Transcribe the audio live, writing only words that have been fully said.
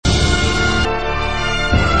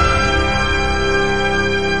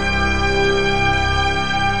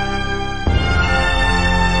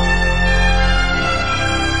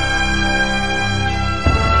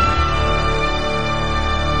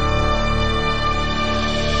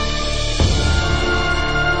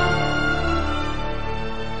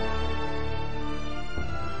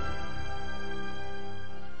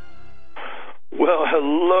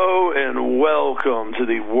Welcome to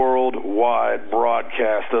the worldwide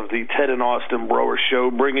broadcast of the Ted and Austin Broer Show,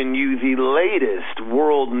 bringing you the latest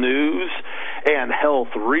world news and health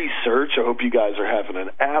research. I hope you guys are having an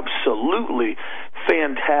absolutely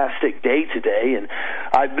fantastic day today. And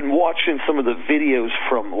I've been watching some of the videos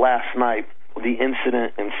from last night, the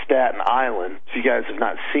incident in Staten Island. If you guys have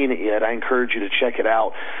not seen it yet, I encourage you to check it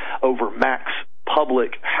out over Mac's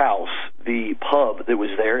Public House, the pub that was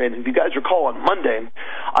there. And if you guys recall, on Monday,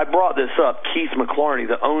 I brought this up. Keith McLarney,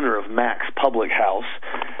 the owner of Mac's Public House,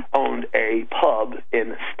 owned a pub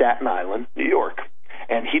in Staten Island, New York.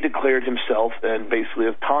 And he declared himself in basically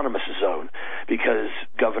autonomous zone because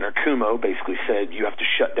Governor Cuomo basically said, you have to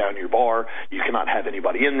shut down your bar. You cannot have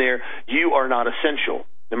anybody in there. You are not essential.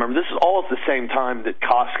 Remember, this is all at the same time that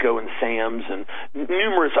Costco and Sam's and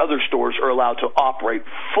numerous other stores are allowed to operate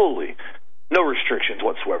fully. No restrictions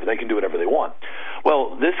whatsoever. They can do whatever they want.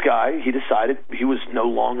 Well, this guy, he decided he was no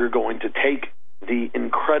longer going to take the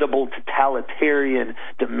incredible totalitarian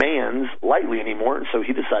demands lightly anymore, and so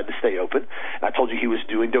he decided to stay open. And I told you he was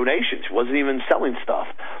doing donations. He wasn't even selling stuff.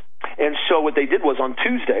 And so what they did was on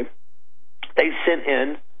Tuesday, they sent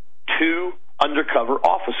in 2 undercover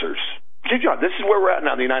officers. This is where we're at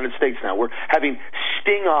now in the United States now. We're having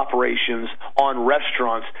sting operations on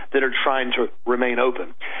restaurants that are trying to remain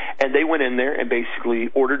open. And they went in there and basically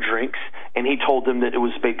ordered drinks, and he told them that it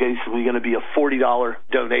was basically going to be a $40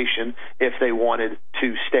 donation if they wanted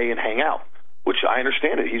to stay and hang out, which I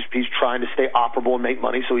understand it. He's trying to stay operable and make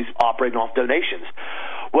money, so he's operating off donations.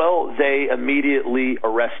 Well, they immediately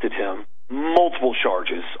arrested him. Multiple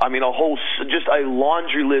charges. I mean, just a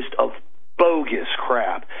laundry list of bogus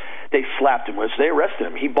crap. They slapped him with, so they arrested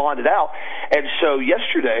him. He bonded out. And so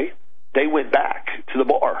yesterday, they went back to the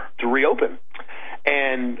bar to reopen.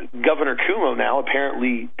 And Governor Cuomo now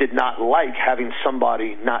apparently did not like having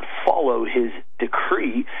somebody not follow his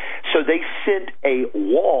decree, so they sent a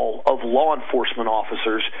wall of law enforcement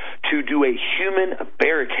officers to do a human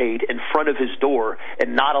barricade in front of his door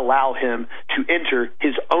and not allow him to enter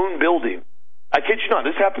his own building. I kid you not,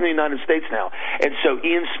 this happened in the United States now. And so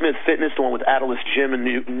Ian Smith Fitness, the one with Atlas Gym in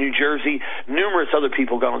New Jersey, numerous other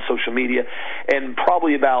people got on social media, and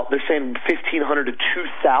probably they're saying 1,500 to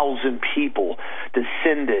 2,000 people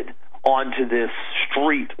descended onto this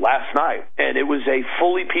street last night. And it was a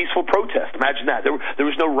fully peaceful protest. Imagine that. There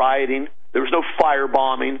was no rioting. There was no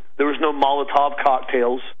firebombing. There was no Molotov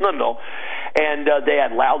cocktails. None at all. And they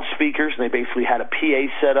had loudspeakers, and they basically had a PA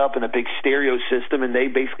set up and a big stereo system, and they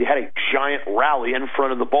basically had a giant rally in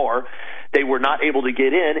front of the bar. They were not able to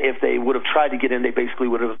get in. If they would have tried to get in, they basically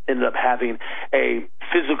would have ended up having a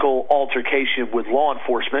physical altercation with law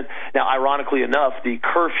enforcement. Now, ironically enough, the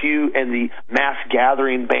curfew and the mass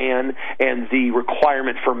gathering ban and the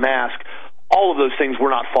requirement for masks, all of those things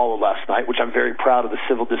were not followed last night, which I'm very proud of the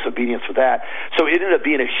civil disobedience for that. So it ended up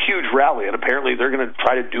being a huge rally, and apparently they're going to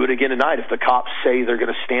try to do it again tonight if the cops say they're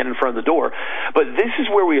going to stand in front of the door. But this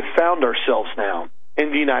is where we have found ourselves now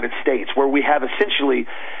in the United States, where we have essentially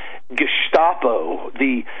Gestapo,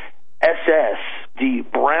 the SS, the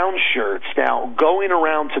brown shirts now going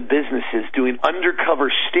around to businesses doing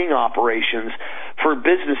undercover sting operations for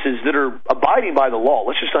businesses that are abiding by the law.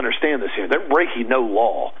 Let's just understand this here. They're breaking no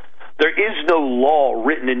law. There is no law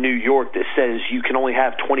written in New York that says you can only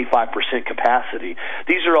have 25% capacity.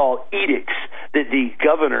 These are all edicts that the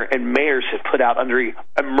governor and mayors have put out under an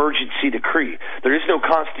emergency decree. There is no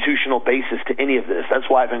constitutional basis to any of this. That's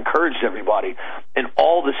why I've encouraged everybody in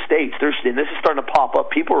all the states. And this is starting to pop up.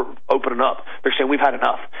 People are opening up. They're saying we've had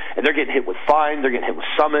enough. And they're getting hit with fines. They're getting hit with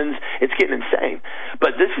summons. It's getting insane.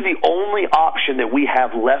 But this is the only option that we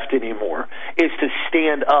have left anymore, is to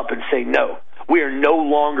stand up and say no. We are no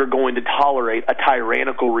longer going to tolerate a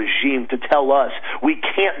tyrannical regime to tell us we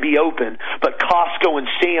can't be open, but Costco and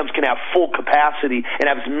Sam's can have full capacity and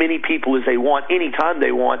have as many people as they want anytime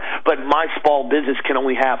they want, but my small business can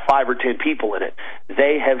only have 5 or 10 people in it.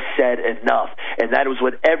 They have said enough, and that is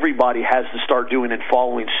what everybody has to start doing and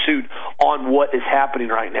following suit on what is happening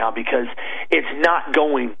right now, because it's not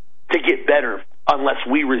going to get better unless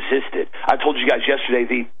we resist it. I told you guys yesterday,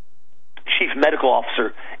 the chief medical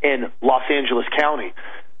officer in Los Angeles County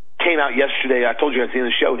came out yesterday, I told you guys at the end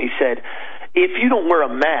of the show, and he said, if you don't wear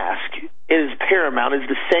a mask, it is paramount. It's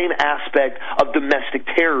the same aspect of domestic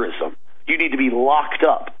terrorism. You need to be locked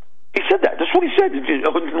up. He said that. That's what he said in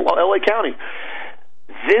L.A. County.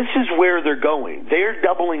 This is where they're going. They're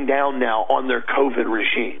doubling down now on their COVID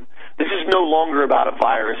regime. This is no longer about a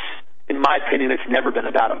virus. In my opinion, it's never been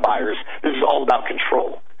about a virus. This is all about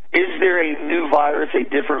control. Is there a new virus, a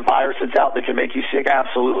different virus that's out that can make you sick?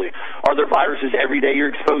 Absolutely. Are there viruses every day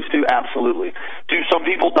you're exposed to? Absolutely. Do some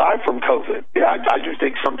people die from COVID? Yeah, I do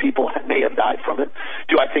think some people may have died from it.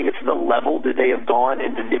 Do I think it's the level that they have gone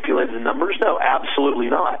and manipulated the numbers? No,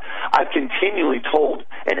 absolutely not. I've continually told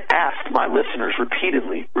and asked my listeners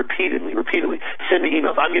repeatedly, send me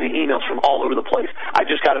emails. I'm getting emails from all over the place. I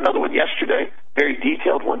just got another one yesterday, very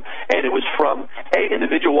detailed one, and it was from an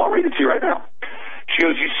individual. I'll read it to you right now. She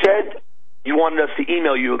goes, you said you wanted us to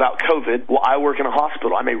email you about COVID. Well, I work in a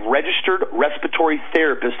hospital. I'm a registered respiratory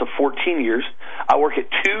therapist of 14 years. I work at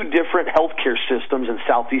 2 different healthcare systems in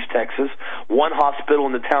Southeast Texas, one hospital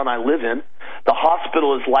in the town I live in. The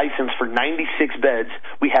hospital is licensed for 96 beds.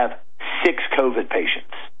 We have 6 COVID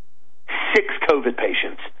patients. 6 COVID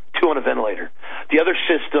patients, 2 on a ventilator. The other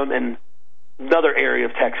system in another area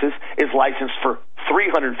of Texas is licensed for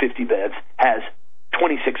 350 beds, has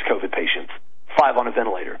 26 COVID patients. 5 on a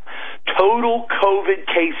ventilator. Total COVID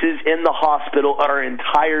cases in the hospital, our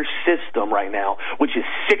entire system right now, which is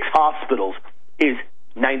 6 hospitals, is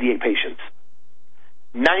 98 patients.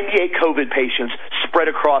 98 COVID patients spread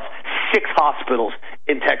across 6 hospitals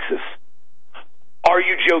in Texas. Are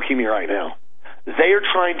you joking me right now? They are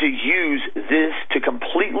trying to use this to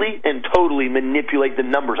completely and totally manipulate the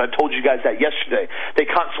numbers. I told you guys that yesterday. They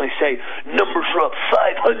constantly say, numbers are up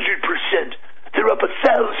 500%. They're up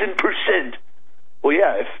 1,000%. Well,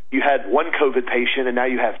 yeah, if you had 1 COVID patient and now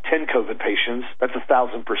you have 10 COVID patients, that's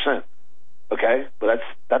 1,000%. Okay? But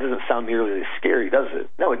that doesn't sound nearly as scary, does it?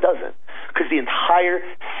 No, it doesn't. Because the entire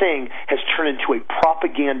thing has turned into a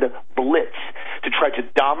propaganda blitz to try to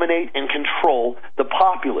dominate and control the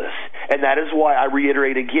populace. And that is why I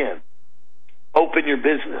reiterate again, open your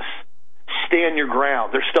business. Stand your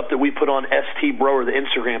ground. There's stuff that we put on ST Brower, the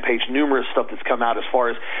Instagram page, numerous stuff that's come out as far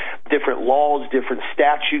as different laws, different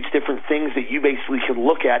statutes, different things that you basically can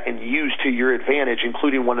look at and use to your advantage,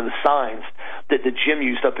 including one of the signs that the gym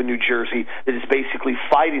used up in New Jersey that is basically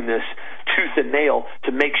fighting this tooth and nail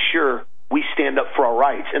to make sure we stand up for our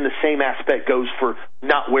rights. And the same aspect goes for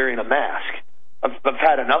not wearing a mask. I've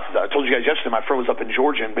had enough of that. I told you guys yesterday my friend was up in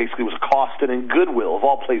Georgia and basically was accosted in Goodwill, of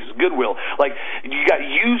all places, Goodwill. Like, you got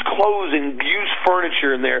used clothes and used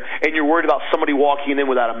furniture in there, and you're worried about somebody walking in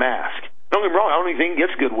without a mask. Don't get me wrong, I don't even think it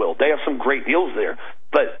gets Goodwill. They have some great deals there.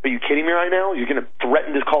 But are you kidding me right now? You're going to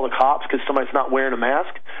threaten to call the cops because somebody's not wearing a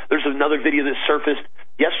mask? There's another video that surfaced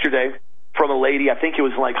yesterday from a lady, I think it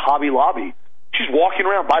was like Hobby Lobby. She's walking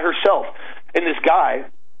around by herself, and this guy,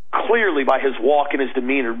 clearly by his walk and his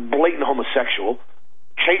demeanor, blatant homosexual,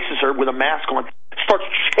 chases her with a mask on, starts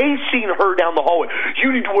chasing her down the hallway.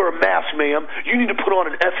 You need to wear a mask, ma'am. You need to put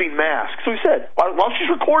on an effing mask. So he said, while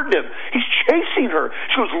she's recording him, he's chasing her.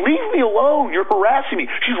 She goes, leave me alone. You're harassing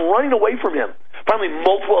me. She's running away from him. Finally,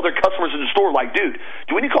 multiple other customers in the store like, dude,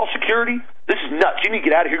 do we need to call security? This is nuts. You need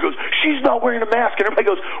to get out of here. He goes, she's not wearing a mask. And everybody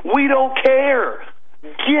goes, we don't care.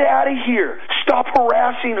 Get out of here. Stop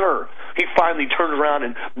harassing her. He finally turns around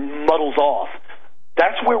and muddles off.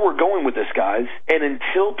 That's where we're going with this, guys. And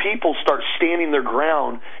until people start standing their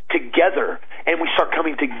ground together and we start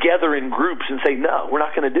coming together in groups and say, no, we're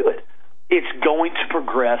not going to do it, it's going to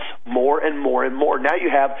progress more and more and more. Now you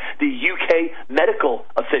have the UK medical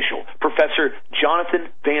official, Professor Jonathan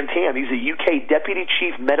Van Tam. He's a UK Deputy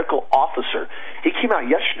Chief Medical Officer. He came out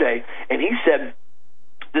yesterday and he said,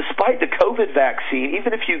 despite the COVID vaccine,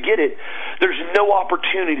 even if you get it, there's no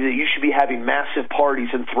opportunity that you should be having massive parties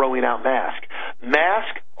and throwing out masks.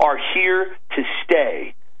 Masks are here to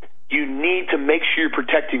stay. You need to make sure you're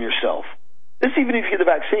protecting yourself. This even if you get the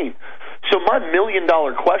vaccine. So my $1 million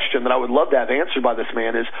question that I would love to have answered by this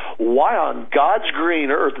man is, why on God's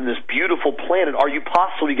green earth and this beautiful planet are you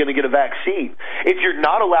possibly going to get a vaccine? If you're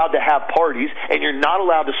not allowed to have parties and you're not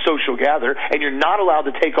allowed to social gather and you're not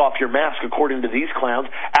allowed to take off your mask according to these clowns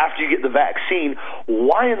after you get the vaccine,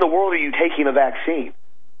 why in the world are you taking a vaccine?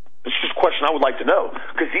 It's just a question I would like to know,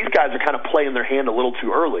 because these guys are kind of playing their hand a little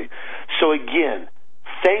too early. So again,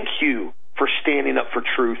 thank you for standing up for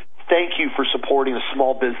truth. Thank you for supporting a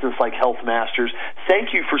small business like Health Masters.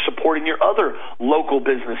 Thank you for supporting your other local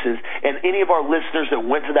businesses. And any of our listeners that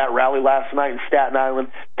went to that rally last night in Staten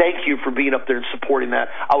Island, thank you for being up there and supporting that.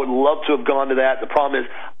 I would love to have gone to that. The problem is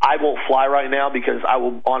I won't fly right now because I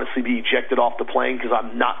will honestly be ejected off the plane because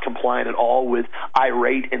I'm not compliant at all with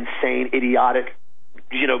irate, insane, idiotic,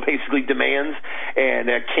 basically demands, and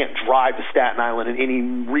I can't drive to Staten Island in any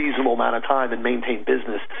reasonable amount of time and maintain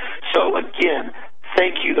business. So again,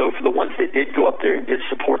 thank you, though, for the ones that did go up there and did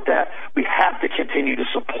support that. We have to continue to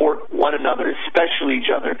support one another, especially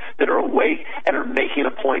each other, that are awake and are making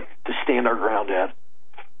a point to stand our ground at.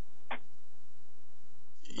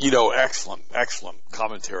 Excellent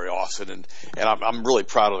commentary, Austin, and I'm really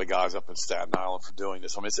proud of the guys up in Staten Island for doing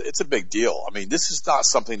this. I mean, it's a big deal. I mean, this is not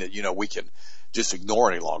something that we can just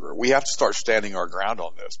ignore any longer. We have to start standing our ground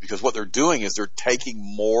on this, because what they're doing is they're taking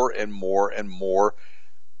more and more and more,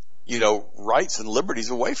 rights and liberties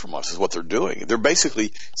away from us. Is what they're doing. They're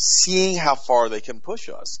basically seeing how far they can push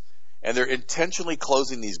us, and they're intentionally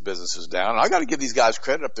closing these businesses down. And I got to give these guys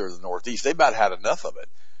credit up there in the Northeast. They've about had enough of it.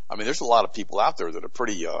 I mean, there's a lot of people out there that are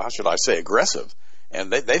pretty, aggressive,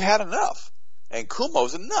 and they've had enough. And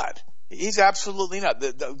Cuomo's a nut. He's absolutely nut.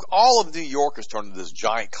 All of New York has turned into this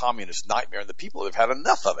giant communist nightmare, and the people have had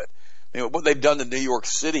enough of it. What they've done to New York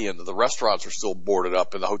City, and the restaurants are still boarded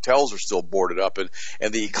up, and the hotels are still boarded up, and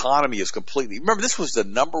the economy is completely. Remember, this was the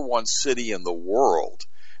number one city in the world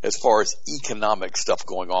as far as economic stuff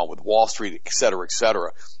going on with Wall Street, et cetera, et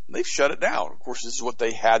cetera. And they've shut it down. Of course, this is what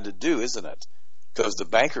they had to do, isn't it? Because the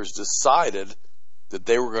bankers decided that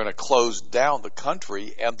they were going to close down the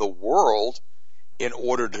country and the world in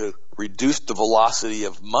order to reduce the velocity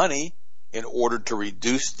of money, in order to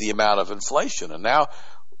reduce the amount of inflation. And now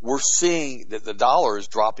we're seeing that the dollar is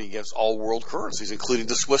dropping against all world currencies, including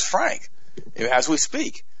the Swiss franc, as we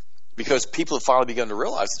speak, because people have finally begun to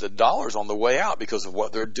realize that the dollar is on the way out because of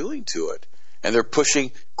what they're doing to it. And they're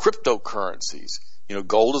pushing cryptocurrencies.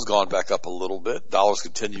 Gold has gone back up a little bit. Dollar's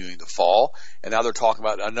continuing to fall. And now they're talking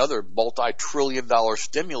about another multi-trillion-dollar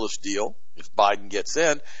stimulus deal, if Biden gets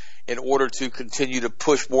in order to continue to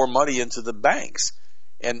push more money into the banks.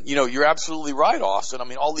 And, you're absolutely right, Austin. I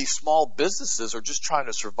mean, all these small businesses are just trying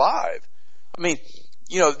to survive. I mean,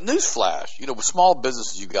 newsflash, with small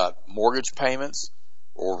businesses, you've got mortgage payments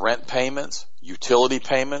or rent payments, utility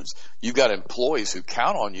payments. You've got employees who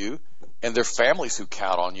count on you and their families who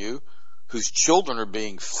count on you, whose children are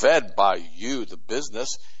being fed by you, the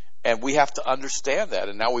business, and we have to understand that.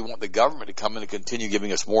 And now we want the government to come in and continue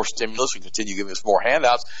giving us more stimulus and continue giving us more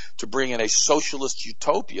handouts to bring in a socialist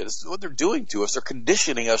utopia. This is what they're doing to us. They're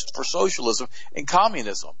conditioning us for socialism and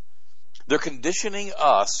communism. They're conditioning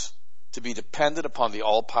us to be dependent upon the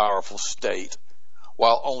all-powerful state,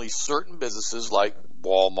 while only certain businesses like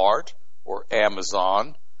Walmart or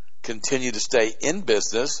Amazon continue to stay in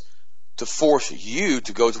business, to force you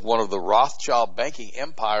to go to one of the Rothschild banking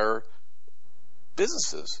empire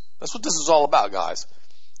businesses. That's what this is all about, guys.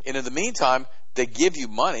 And in the meantime, they give you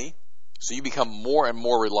money, so you become more and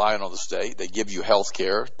more reliant on the state. They give you health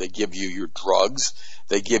care. They give you your drugs.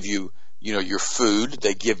 They give you, your food.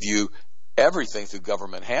 They give you everything through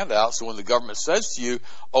government handouts. So when the government says to you,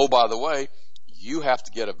 oh, by the way, you have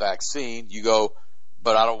to get a vaccine, you go,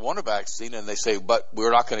 but I don't want a vaccine. And they say, but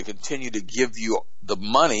we're not going to continue to give you the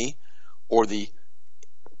money or the,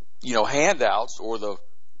 handouts or the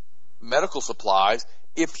medical supplies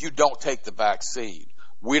if you don't take the vaccine.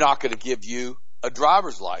 We're not going to give you a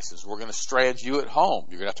driver's license. We're going to strand you at home.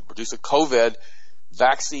 You're going to have to produce a COVID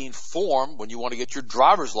vaccine form when you want to get your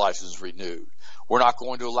driver's license renewed. We're not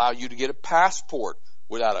going to allow you to get a passport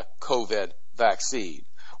without a COVID vaccine.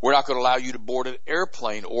 We're not going to allow you to board an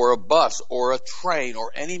airplane or a bus or a train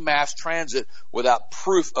or any mass transit without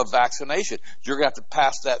proof of vaccination. You're going to have to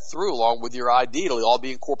pass that through along with your ID. It'll all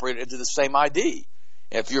be incorporated into the same ID.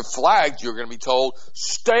 And if you're flagged, you're going to be told,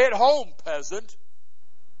 stay at home, peasant.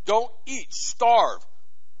 Don't eat, starve.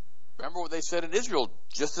 Remember what they said in Israel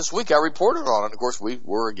just this week? I reported on it. Of course, we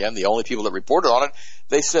were, again, the only people that reported on it.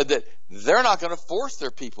 They said that they're not going to force their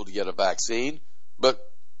people to get a vaccine,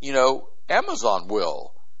 but, Amazon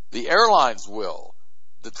will. The airlines will.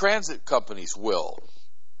 The transit companies will.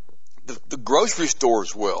 The grocery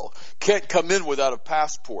stores will. Can't come in without a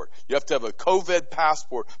passport. You have to have a COVID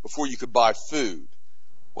passport before you could buy food.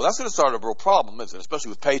 Well, that's going to start a real problem, isn't it? Especially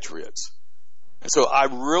with Patriots. And so I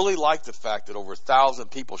really like the fact that over 1,000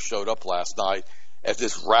 people showed up last night at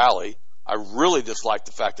this rally. I really dislike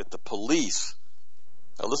the fact that the police,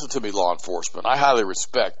 now listen to me, law enforcement, I highly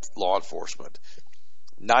respect law enforcement.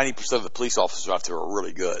 90% of the police officers out there are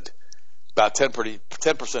really good. About 10%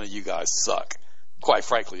 of you guys suck. Quite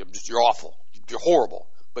frankly, you're awful. You're horrible.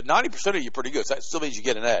 But 90% of you are pretty good. So that still means you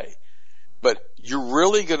get an A. But you're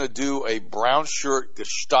really going to do a brown shirt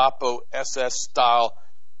Gestapo SS style,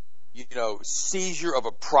 seizure of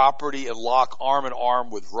a property and lock arm in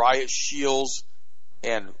arm with riot shields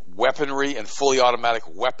and weaponry and fully automatic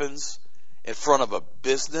weapons in front of a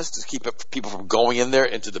business to keep people from going in there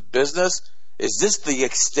into the business? Is this the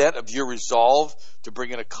extent of your resolve to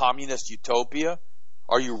bring in a communist utopia?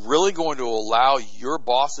 Are you really going to allow your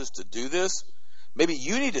bosses to do this? Maybe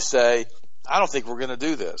you need to say, I don't think we're going to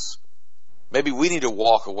do this. Maybe we need to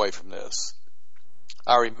walk away from this.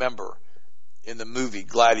 I remember in the movie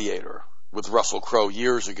Gladiator with Russell Crowe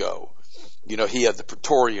years ago, he had the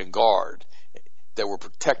Praetorian Guard that were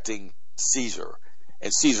protecting Caesar,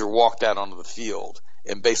 and Caesar walked out onto the field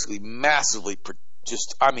and basically massively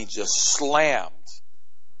just slammed,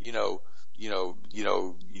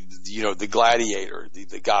 the gladiator,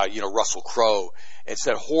 the guy, Russell Crowe, and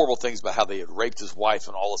said horrible things about how they had raped his wife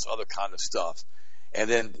and all this other kind of stuff. And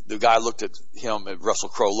then the guy looked at him, and Russell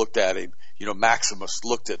Crowe looked at him, Maximus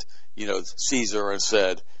looked at, Caesar and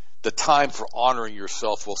said, "The time for honoring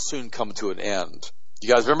yourself will soon come to an end." You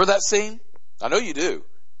guys remember that scene? I know you do.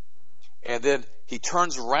 And then he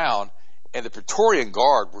turns around, and the Praetorian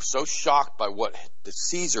Guard were so shocked by what the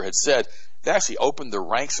Caesar had said, they actually opened their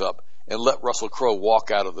ranks up and let Russell Crowe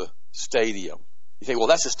walk out of the stadium. You think, well,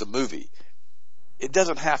 that's just a movie. It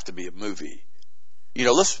doesn't have to be a movie.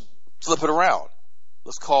 Let's flip it around.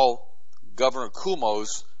 Let's call Governor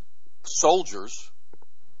Cuomo's soldiers,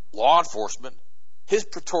 law enforcement, his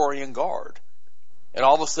Praetorian Guard. And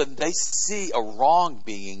all of a sudden they see a wrong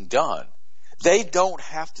being done. They don't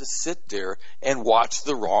have to sit there and watch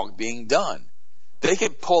the wrong being done. They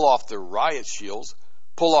can pull off their riot shields,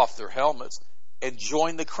 pull off their helmets, and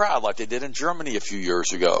join the crowd like they did in Germany a few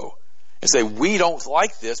years ago. And say, we don't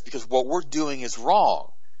like this because what we're doing is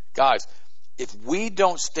wrong. Guys, if we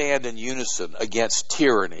don't stand in unison against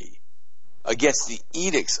tyranny, against the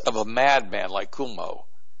edicts of a madman like Cuomo,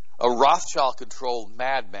 a Rothschild-controlled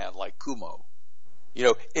madman like Cuomo,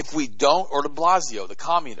 if we don't, or de Blasio, the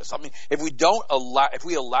communists, if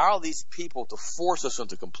we allow these people to force us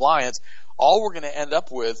into compliance, all we're going to end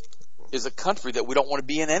up with is a country that we don't want to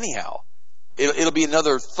be in anyhow. It'll be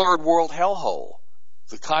another third world hellhole,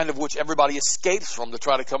 the kind of which everybody escapes from to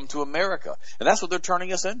try to come to America. And that's what they're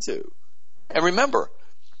turning us into. And remember,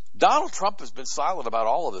 Donald Trump has been silent about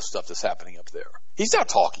all of this stuff that's happening up there. He's not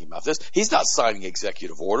talking about this. He's not signing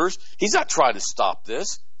executive orders. He's not trying to stop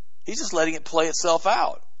this. He's just letting it play itself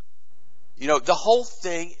out. The whole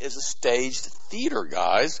thing is a staged theater,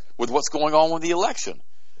 guys, with what's going on with the election.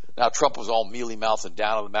 Now, Trump was all mealy-mouthed and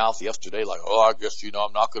down in the mouth yesterday, like, I guess,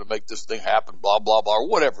 I'm not going to make this thing happen, blah, blah, blah, or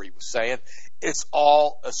whatever he was saying. It's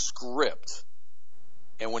all a script.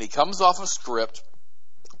 And when he comes off a script,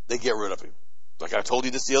 they get rid of him. Like I told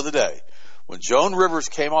you this the other day. When Joan Rivers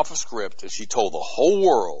came off a script and she told the whole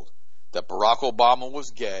world that Barack Obama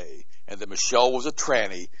was gay and that Michelle was a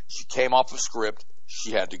tranny, she came off a script,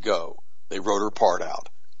 she had to go. They wrote her part out.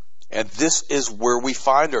 And this is where we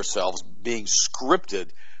find ourselves, being scripted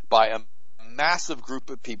by a massive group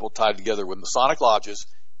of people tied together with Masonic lodges,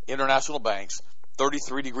 international banks,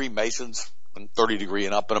 33-degree Masons, and 30-degree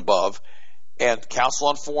and up and above, and Council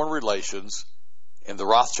on Foreign Relations, and the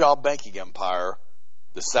Rothschild banking empire,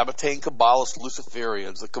 the Sabbatean Kabbalists,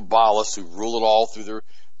 Luciferians, the Kabbalists who rule it all through their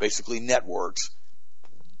basically networks,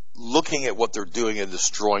 looking at what they're doing and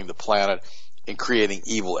destroying the planet and creating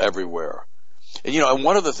evil everywhere. And and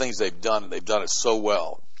one of the things they've done, and they've done it so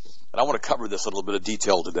well, and I want to cover this in a little bit of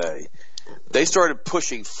detail today, they started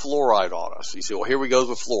pushing fluoride on us. You say, well, here we go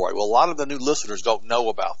with fluoride. Well, a lot of the new listeners don't know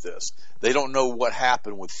about this. They don't know what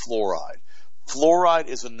happened with fluoride. Fluoride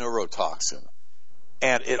is a neurotoxin.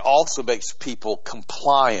 And it also makes people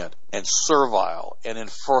compliant and servile and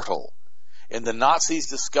infertile. And the Nazis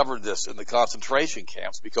discovered this in the concentration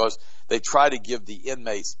camps because they tried to give the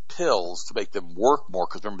inmates pills to make them work more.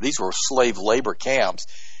 Because remember, these were slave labor camps,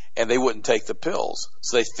 and they wouldn't take the pills.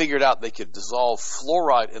 So they figured out they could dissolve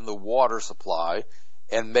fluoride in the water supply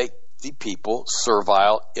and make the people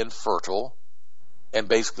servile, infertile, and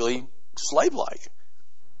basically slave-like.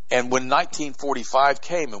 And when 1945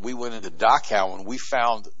 came and we went into Dachau and we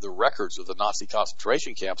found the records of the Nazi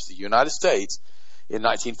concentration camps, the United States, in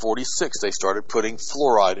 1946, they started putting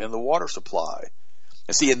fluoride in the water supply.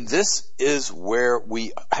 And see, and this is where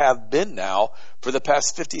we have been now for the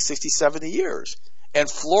past 50, 60, 70 years. And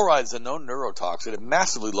fluoride is a known neurotoxin. It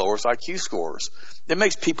massively lowers IQ scores. It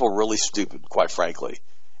makes people really stupid, quite frankly.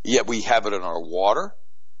 Yet we have it in our water,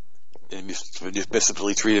 in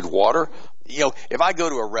municipally treated water. If I go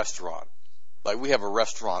to a restaurant, like we have a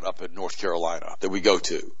restaurant up in North Carolina that we go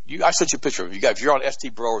to. I sent you a picture of it. If you're on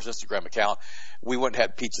ST Brower's Instagram account, we went and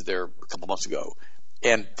had pizza there a couple months ago.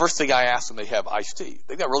 And first thing I asked them, they have iced tea.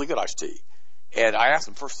 They've got really good iced tea. And I asked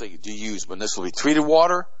them first thing, do you use municipally treated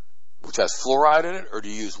water, which has fluoride in it, or do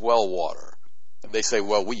you use well water? And they say,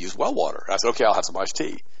 well, we use well water. And I said, okay, I'll have some iced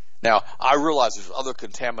tea. Now, I realize there's other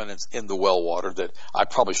contaminants in the well water that I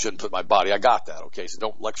probably shouldn't put in my body. I got that, okay? So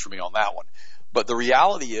don't lecture me on that one. But the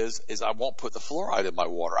reality is I won't put the fluoride in my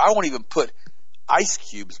water. I won't even put ice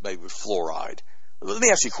cubes made with fluoride. Let me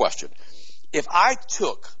ask you a question. If I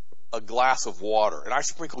took a glass of water and I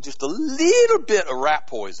sprinkled just a little bit of rat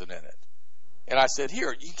poison in it, And I said,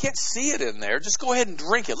 here, you can't see it in there. Just go ahead and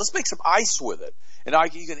drink it. Let's make some ice with it. And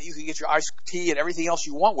you can get your iced tea and everything else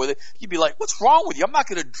you want with it. You'd be like, what's wrong with you? I'm not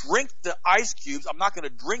going to drink the ice cubes. I'm not going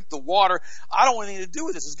to drink the water. I don't want anything to do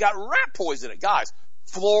with this. It's got rat poison in it. Guys,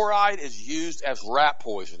 fluoride is used as rat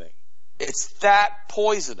poisoning. It's that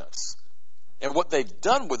poisonous. And what they've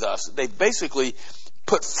done with us, they've basically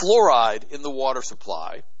put fluoride in the water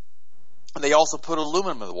supply. And they also put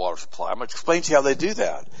aluminum in the water supply. I'm going to explain to you how they do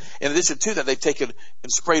that. In addition to that, they've taken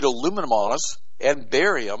and sprayed aluminum on us and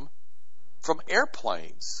barium from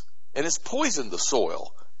airplanes. And it's poisoned the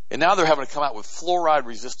soil. And now they're having to come out with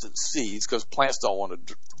fluoride-resistant seeds because plants don't want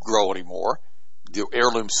to grow anymore. The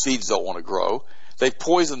heirloom seeds don't want to grow. They've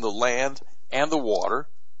poisoned the land and the water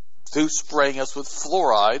through spraying us with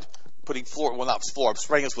fluoride,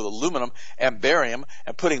 spraying us with aluminum and barium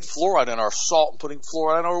and putting fluoride in our salt and putting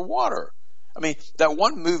fluoride in our water. I mean, that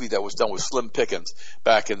one movie that was done with Slim Pickens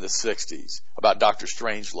back in the 60s about Dr.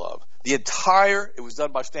 Strangelove, it was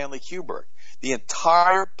done by Stanley Kubrick. The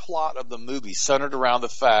entire plot of the movie centered around the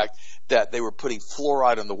fact that they were putting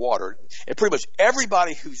fluoride in the water. And pretty much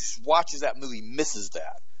everybody who watches that movie misses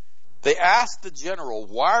that. They asked the general,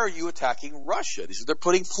 why are you attacking Russia? He said, they're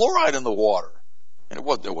putting fluoride in the water. And it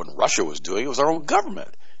wasn't what Russia was doing. It was our own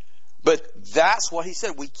government. But that's what he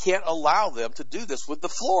said. We can't allow them to do this with the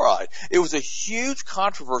fluoride. It was a huge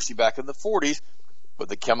controversy back in the 40s, but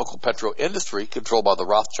the chemical petro industry, controlled by the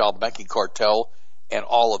Rothschild banking cartel and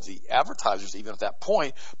all of the advertisers, even at that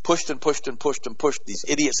point, pushed these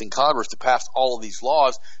idiots in Congress to pass all of these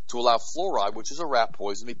laws to allow fluoride, which is a rat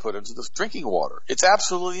poison, to be put into the drinking water. It's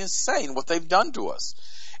absolutely insane what they've done to us.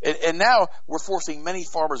 And now we're forcing many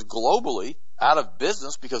farmers globally out of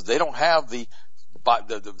business because they don't have the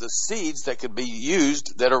seeds that could be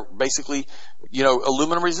used that are basically,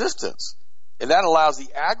 aluminum resistance. And that allows the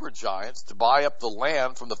agri-giants to buy up the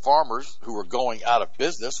land from the farmers who are going out of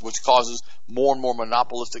business, which causes more and more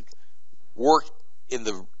monopolistic work in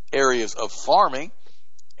the areas of farming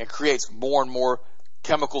and creates more and more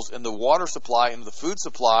chemicals in the water supply and the food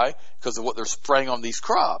supply because of what they're spraying on these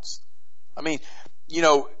crops. I mean,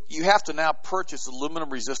 you have to now purchase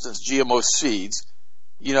aluminum resistance GMO seeds,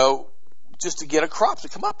 just to get a crop to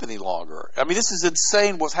come up any longer. I mean, this is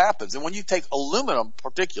insane what happens. And when you take aluminum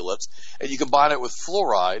particulates and you combine it with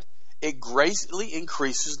fluoride, it greatly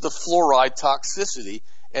increases the fluoride toxicity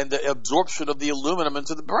and the absorption of the aluminum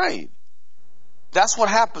into the brain. That's what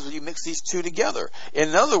happens when you mix these two together.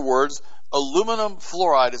 In other words, aluminum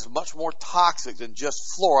fluoride is much more toxic than just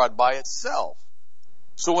fluoride by itself.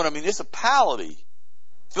 So when a municipality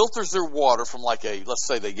filters their water from let's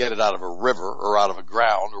say they get it out of a river or out of a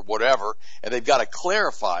ground or whatever, and they've got to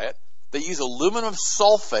clarify it, they use aluminum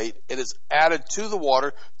sulfate and it's added to the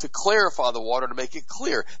water to clarify the water to make it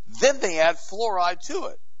clear. Then they add fluoride to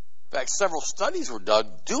it. In fact, several studies were done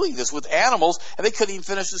doing this with animals, and they couldn't even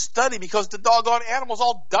finish the study because the doggone animals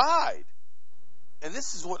all died. And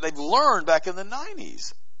this is what they've learned back in the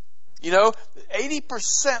 90s.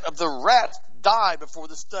 80% of the rats died before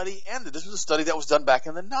the study ended. This was a study that was done back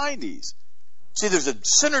in the 90s. See, there's a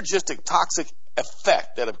synergistic toxic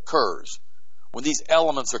effect that occurs when these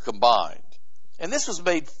elements are combined. And this was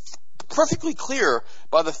made perfectly clear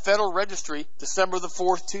by the Federal Registry December the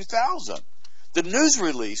 4th, 2000. The news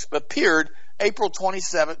release appeared April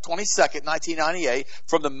 22nd, 1998,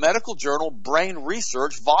 from the medical journal Brain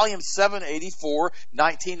Research, volume 784,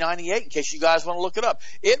 1998, in case you guys want to look it up.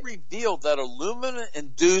 It revealed that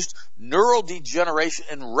aluminum-induced neurodegeneration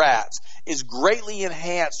in rats is greatly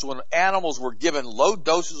enhanced when animals were given low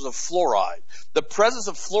doses of fluoride. The presence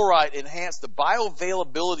of fluoride enhanced the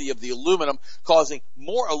bioavailability of the aluminum, causing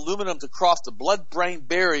more aluminum to cross the blood-brain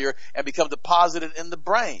barrier and become deposited in the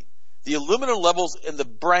brain. The aluminum levels in the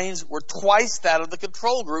brains were twice that of the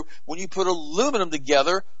control group when you put aluminum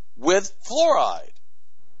together with fluoride.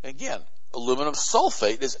 Again, aluminum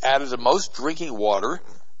sulfate is added to most drinking water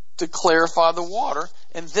to clarify the water,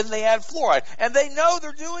 and then they add fluoride. And they know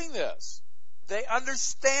they're doing this. They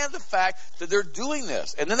understand the fact that they're doing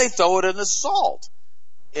this. And then they throw it in the salt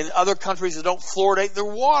in other countries that don't fluoridate their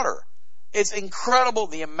water. It's incredible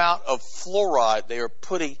the amount of fluoride they are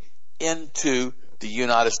putting into the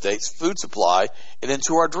United States food supply and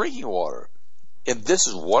into our drinking water. And this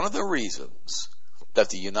is one of the reasons that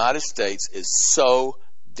the United States is so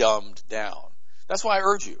dumbed down. That's why I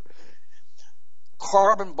urge you.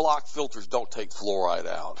 Carbon block filters don't take fluoride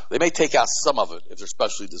out. They may take out some of it if they're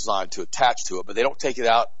specially designed to attach to it, but they don't take it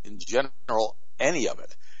out in general, any of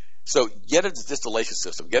it. So get a distillation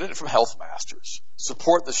system. Get it from Health Masters.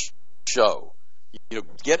 Support the show.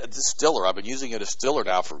 Get a distiller. I've been using a distiller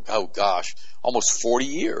now for, almost 40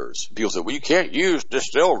 years. People say, well, you can't use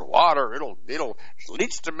distilled water. It'll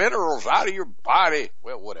leach the minerals out of your body.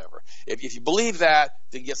 Well, whatever. If you believe that,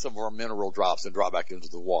 then get some of our mineral drops and drop back into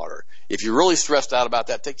the water. If you're really stressed out about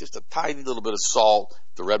that, take just a tiny little bit of salt,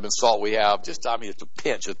 the Redmond salt we have, just a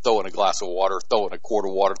pinch, and throw in a glass of water, throw in a quart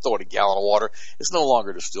of water, throw in a gallon of water. It's no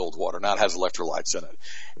longer distilled water. Now it has electrolytes in it.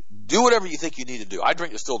 Do whatever you think you need to do. I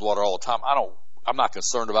drink distilled water all the time. I'm not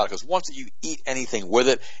concerned about it, because once you eat anything with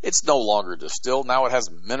it, it's no longer distilled. Now it has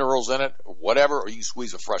minerals in it or whatever, or you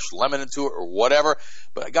squeeze a fresh lemon into it or whatever.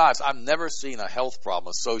 But guys, I've never seen a health problem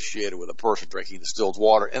associated with a person drinking distilled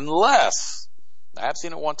water unless, I have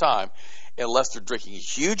seen it one time, unless they're drinking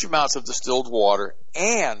huge amounts of distilled water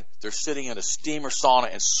and they're sitting in a steam or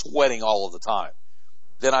sauna and sweating all of the time.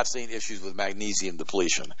 Then I've seen issues with magnesium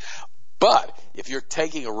depletion. But if you're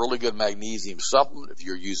taking a really good magnesium supplement, if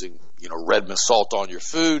you're using, Redmond salt on your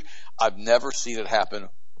food, I've never seen it happen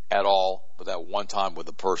at all, but that one time with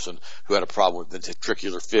a person who had a problem with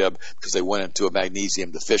ventricular fib because they went into a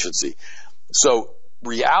magnesium deficiency. So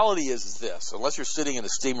reality is this: unless you're sitting in a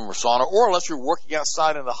steam or sauna, or unless you're working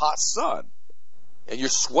outside in the hot sun and you're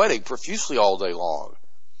sweating profusely all day long,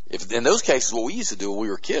 if in those cases, what we used to do when we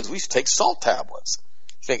were kids, we used to take salt tablets.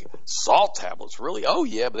 Think salt tablets, really? Oh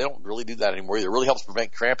yeah, but they don't really do that anymore either. It really helps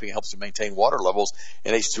prevent cramping. It helps to maintain water levels,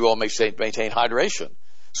 and H2O makes maintain hydration.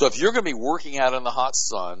 So if you're going to be working out in the hot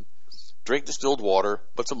sun, drink distilled water,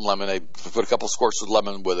 put some lemonade, put a couple squirts of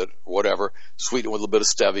lemon with it, whatever, sweeten it with a little bit of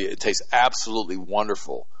stevia. It tastes absolutely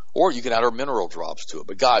wonderful. Or you can add our mineral drops to it.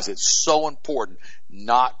 But guys, it's so important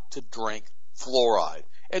not to drink fluoride.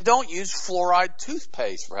 And don't use fluoride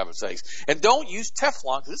toothpaste, for heaven's sakes. And don't use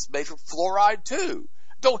Teflon, because it's made from fluoride too.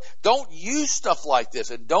 Don't use stuff like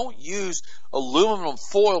this, and don't use aluminum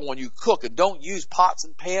foil when you cook, and don't use pots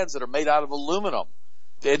and pans that are made out of aluminum.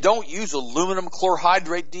 And don't use aluminum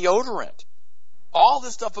chlorhydrate deodorant. All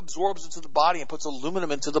this stuff absorbs into the body and puts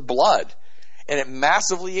aluminum into the blood, and it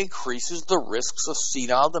massively increases the risks of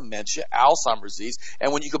senile dementia, Alzheimer's disease,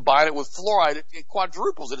 and when you combine it with fluoride, it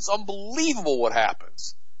quadruples it. It's unbelievable what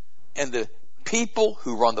happens. And the people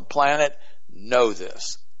who run the planet know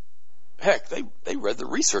this. Heck, they read the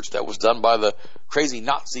research that was done by the crazy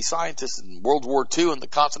Nazi scientists in World War II in the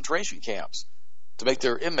concentration camps to make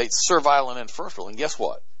their inmates servile and infertile. And guess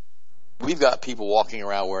what? We've got people walking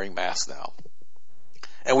around wearing masks now.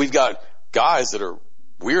 And we've got guys that are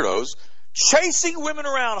weirdos chasing women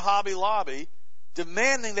around Hobby Lobby,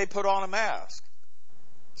 demanding they put on a mask.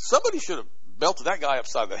 Somebody should have belted that guy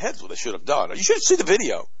upside the head is what they should have done. You should see the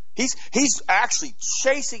video. He's actually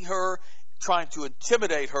chasing her, trying to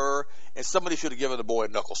intimidate her, and somebody should have given the boy a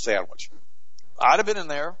knuckle sandwich. I'd have been in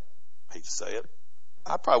there. I hate to say it.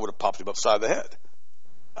 I probably would have popped him upside the head.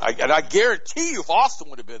 And I guarantee you, if Austin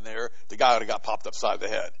would have been there, the guy would have got popped upside the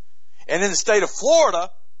head. And in the state of Florida,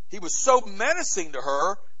 he was so menacing to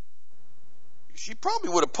her, she probably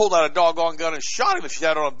would have pulled out a doggone gun and shot him if she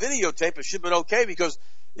had it on videotape. It should have been okay, because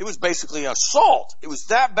it was basically an assault. It was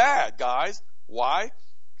that bad, guys. Why?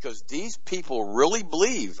 Because these people really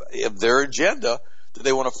believe in their agenda that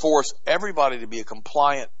they want to force everybody to be a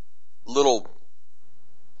compliant little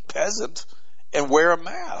peasant and wear a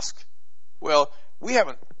mask. Well, we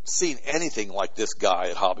haven't seen anything like this guy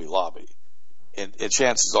at Hobby Lobby. And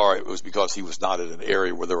chances are it was because he was not in an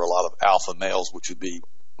area where there were a lot of alpha males, which would be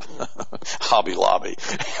Hobby Lobby.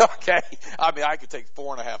 Okay? I mean, I could take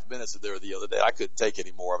 4.5 minutes there the other day. I couldn't take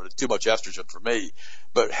any more of it. It's too much estrogen for me.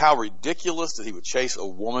 But how ridiculous that he would chase a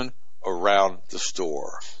woman around the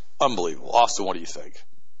store. Unbelievable. Austin, what do you think?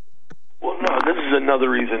 Well, no, this is another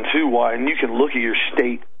reason, too, why, and you can look at your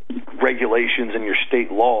state regulations and your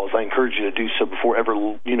state laws. I encourage you to do so before ever,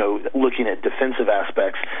 looking at defensive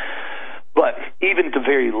aspects. But even at the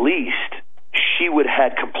very least, she would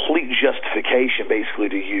have had complete justification,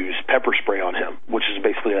 basically, to use pepper spray on him, which is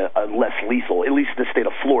basically a less lethal, at least in the state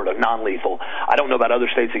of Florida, non-lethal. I don't know about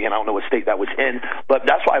other states. Again, I don't know what state that was in, but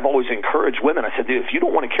that's why I've always encouraged women. I said, dude, if you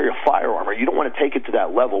don't want to carry a firearm, or you don't want to take it to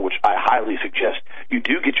that level, which I highly suggest, you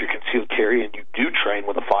do get your concealed carry, and you do train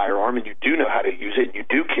with a firearm, and you do know how to use it, and you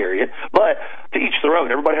do carry it, but to each their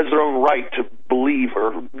own. Everybody has their own right to believe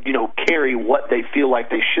or, carry what they feel like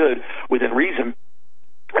they should within reason.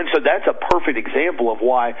 And so that's a perfect example of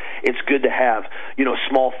why it's good to have, a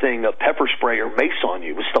small thing of pepper spray or mace on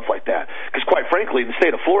you with stuff like that. Because quite frankly, in the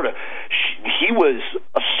state of Florida, he was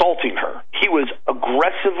assaulting her. He was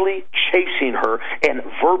aggressively chasing her and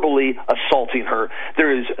verbally assaulting her.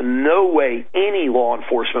 There is no way any law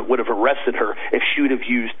enforcement would have arrested her if she would have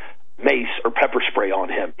used mace or pepper spray on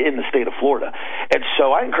him in the state of Florida. And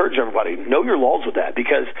so I encourage everybody, know your laws with that,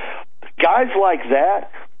 because guys like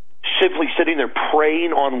that simply sitting there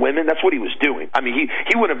preying on women, that's what he was doing. I mean,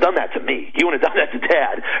 he wouldn't have done that to me. He wouldn't have done that to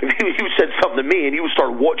Dad. If he said something to me and he would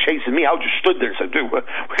start chasing me, I would just stood there and said, dude, we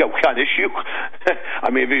got an issue.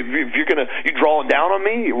 I mean, if you're going to, you drawing down on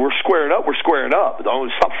me, we're squaring up.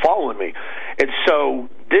 Don't stop following me. And so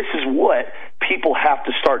this is what people have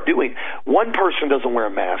to start doing. One person doesn't wear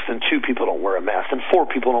a mask, and 2 people don't wear a mask, and 4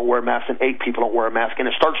 people don't wear a mask, and 8 people don't wear a mask, and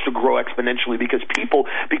it starts to grow exponentially because people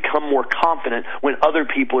become more confident when other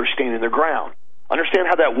people are standing their ground. Understand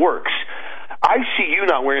how that works. I see you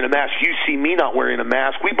not wearing a mask, you see me not wearing a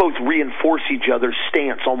mask. We both reinforce each other's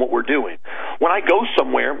stance on what we're doing. When I go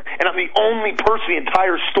somewhere, and I'm the only person in the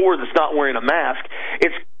entire store that's not wearing a mask,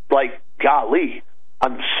 it's like, golly,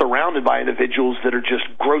 I'm surrounded by individuals that are just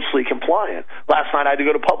grossly compliant. Last night I had to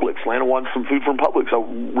go to Publix. Lana wanted some food from Publix. I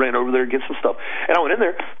ran over there to get some stuff. And I went in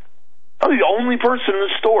there. I was the only person in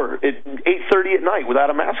the store at 8:30 at night without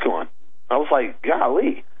a mask on. I was like,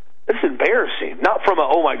 golly, this is embarrassing. Not from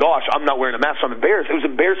oh my gosh, I'm not wearing a mask, so I'm embarrassed. It was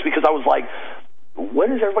embarrassed because I was like, what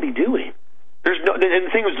is everybody doing? And the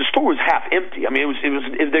thing was, the store was half empty. I mean,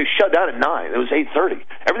 they shut down at 9. It was 8:30.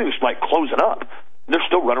 Everything was like closing up. They're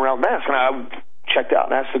still running around with masks. And I checked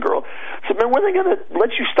out and asked the girl, I said, man, when are they going to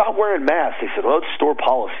let you stop wearing masks? They said, well, it's store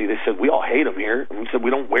policy. They said, we all hate them here. And we said,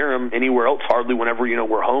 we don't wear them anywhere else hardly whenever,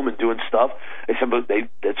 we're home and doing stuff. They said, but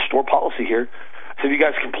it's store policy here. I said, you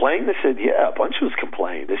guys complain? They said, yeah, a bunch of us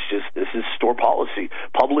complain. This is store policy.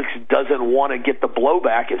 Publix doesn't want to get the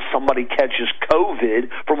blowback if somebody catches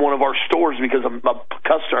COVID from one of our stores because a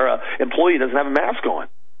employee doesn't have a mask on.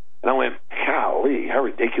 And I went, golly, how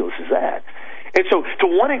ridiculous is that? And so, to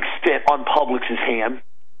one extent, on Publix's hand,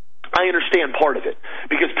 I understand part of it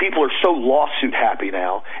because people are so lawsuit happy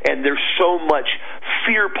now, and there's so much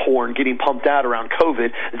fear porn getting pumped out around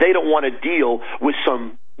COVID. They don't want to deal with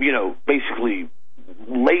some, basically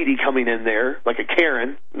lady coming in there like a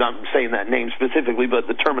Karen. Not saying that name specifically, but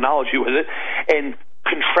the terminology with it, and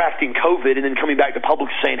contracting COVID and then coming back to Publix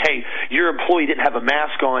saying, hey, your employee didn't have a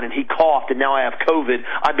mask on and he coughed and now I have COVID.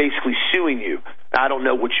 I'm basically suing you. Now, I don't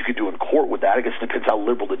know what you could do in court with that. I guess it depends how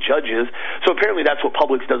liberal the judge is. So apparently that's what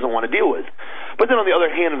Publix doesn't want to deal with. But then on the other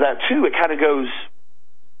hand of that, too, it kind of goes,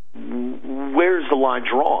 where's the line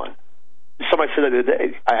drawn? Somebody said the other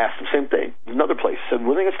day, I asked them the same thing. Another place said,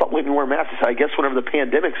 when are they going to stop letting me wear masks? I said, I guess whenever the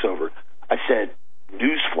pandemic's over. I said,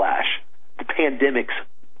 newsflash, the pandemic's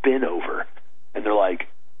been over. And they're like,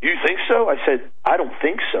 you think so? I said, I don't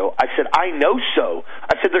think so. I said, I know so.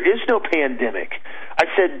 I said, there is no pandemic. I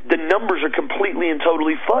said, the numbers are completely and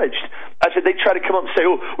totally fudged. I said, they try to come up and say,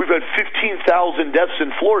 oh, we've had 15,000 deaths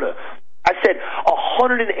in Florida. I said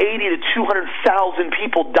 180 to 200,000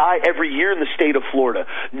 people die every year in the state of Florida.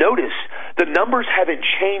 Notice, the numbers haven't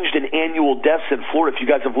changed in annual deaths in Florida if you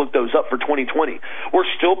guys have looked those up for 2020. We're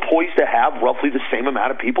still poised to have roughly the same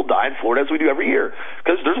amount of people die in Florida as we do every year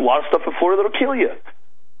because there's a lot of stuff in Florida that'll kill you.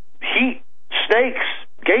 Heat, snakes,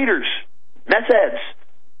 gators, meth heads,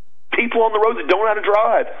 people on the road that don't know how to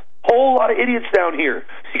drive. Whole lot of idiots down here.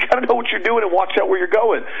 You got to know what you're doing and watch out where you're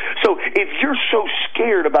going. So if you're so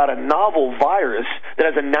scared about a novel virus that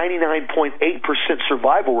has a 99.8%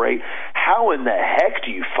 survival rate, how in the heck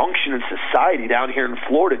do you function in society down here in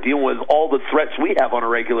Florida dealing with all the threats we have on a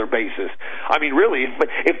regular basis? I mean, really,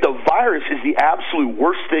 if the virus is the absolute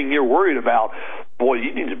worst thing you're worried about, boy,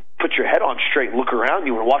 you need to put your head on straight and look around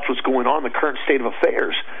you and watch what's going on in the current state of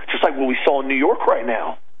affairs. Just like what we saw in New York right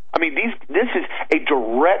now. I mean, this is a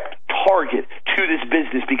direct target to this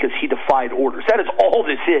business because he defied orders. That is all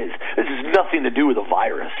this is. This has nothing to do with a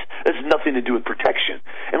virus. This has nothing to do with protection.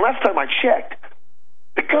 And last time I checked,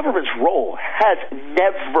 the government's role has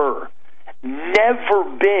never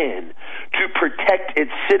been to protect its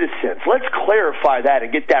citizens. Let's clarify that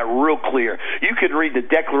and get that real clear. You can read the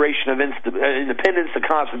Declaration of Independence, the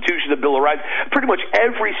Constitution, the Bill of Rights, pretty much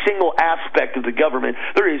every single aspect of the government.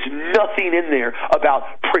 There is nothing in there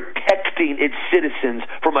about protecting its citizens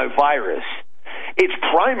from a virus. Its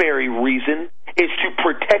primary reason is to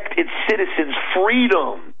protect its citizens'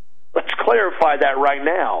 freedom. Let's clarify that right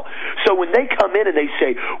now. So when they come in and they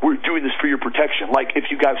say, we're doing this for your protection, like if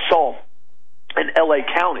you guys saw in L.A.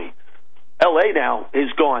 County, L.A. now has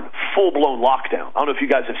gone full-blown lockdown. I don't know if you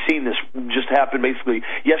guys have seen this, just happened basically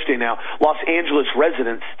yesterday now. Los Angeles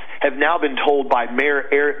residents have now been told by Mayor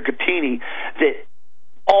Eric Gattini that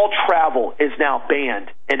all travel is now banned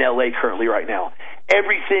in L.A. currently right now.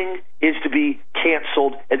 Everything is to be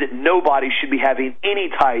canceled and that nobody should be having any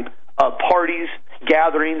type of parties,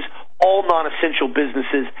 gatherings, all non-essential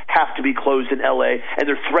businesses have to be closed in L.A., and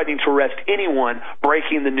they're threatening to arrest anyone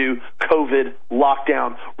breaking the new COVID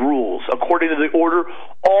lockdown rules. According to the order,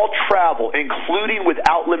 all travel, including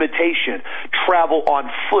without limitation, travel on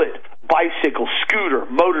foot, bicycle, scooter,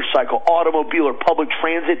 motorcycle, automobile, or public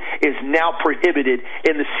transit is now prohibited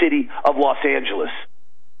in the city of Los Angeles.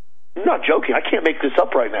 I'm not joking. I can't make this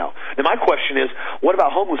up right now. And my question is, what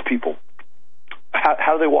about homeless people?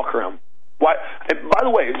 How do they walk around? Why? And by the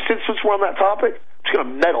way, since we're on that topic, I'm just going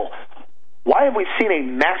to meddle. Why have we seen a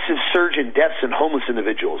massive surge in deaths in homeless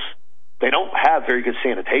individuals? They don't have very good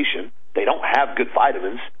sanitation. They don't have good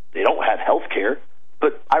vitamins. They don't have health care.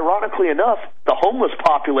 But ironically enough, the homeless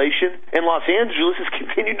population in Los Angeles has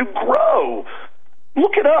continued to grow.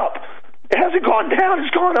 Look it up. It hasn't gone down.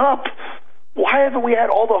 It's gone up. Why haven't we had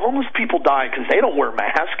all the homeless people dying? Because they don't wear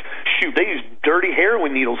masks. Shoot, they use dirty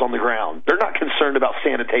heroin needles on the ground. They're not concerned about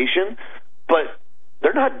sanitation, but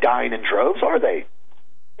they're not dying in droves, are they?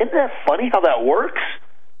 Isn't that funny how that works?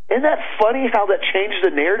 Isn't that funny how that changes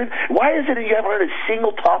the narrative? Why is it that you haven't heard a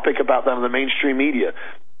single topic about that in the mainstream media?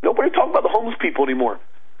 Nobody talks about the homeless people anymore.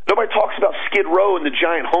 Nobody talks about Skid Row and the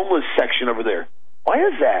giant homeless section over there. Why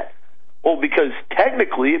is that? Well, because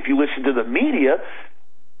technically, if you listen to the media,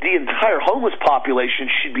 the entire homeless population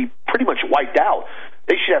should be pretty much wiped out.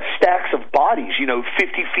 They should have stacks of bodies, 50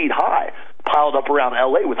 feet high, piled up around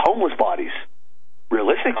L.A. with homeless bodies.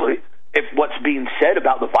 Realistically, if what's being said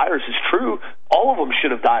about the virus is true, all of them should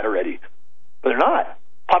have died already. But they're not.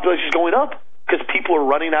 Population's going up because people are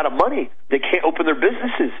running out of money. They can't open their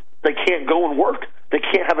businesses. They can't go and work. They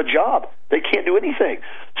can't have a job. They can't do anything.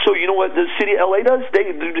 So you know what the city of L.A. does?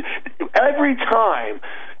 Every time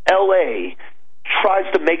L.A. tries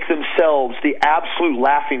to make themselves the absolute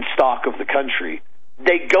laughing stock of the country,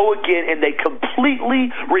 they go again and they completely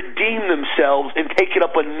redeem themselves and take it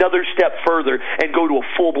up another step further and go to a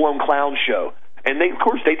full-blown clown show. And they, of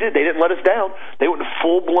course, they did. They didn't let us down. They went to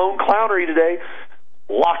full-blown clownery today.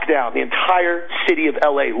 Lockdown. The entire city of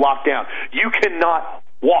L.A. locked down. You cannot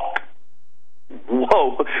walk.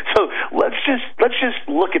 Whoa. So let's just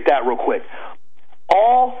look at that real quick.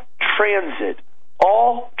 All transit,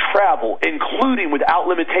 all travel, including without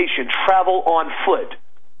limitation, travel on foot.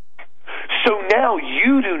 So now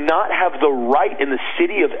you do not have the right in the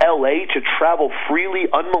city of L.A. to travel freely,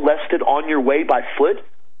 unmolested on your way by foot.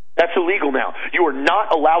 That's illegal now. You are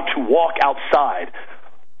not allowed to walk outside.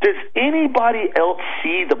 Does anybody else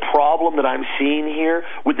see the problem that I'm seeing here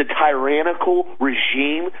with the tyrannical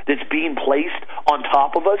regime that's being placed on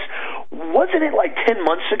top of us? Wasn't it like 10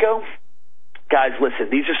 months ago? Guys, listen,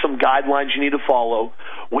 these are some guidelines you need to follow.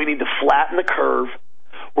 We need to flatten the curve.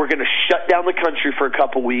 We're going to shut down the country for a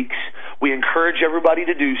couple weeks. We encourage everybody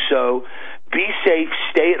to do so. Be safe.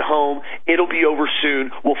 Stay at home. It'll be over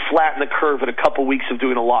soon. We'll flatten the curve in a couple weeks of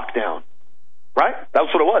doing a lockdown. Right? That's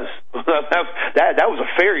what it was. That was a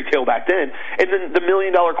fairy tale back then. And then the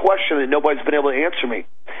million-dollar question that nobody's been able to answer me.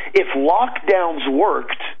 If lockdowns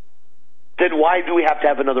worked, then why do we have to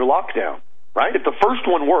have another lockdown? Right? If the first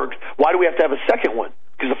one worked, why do we have to have a second one?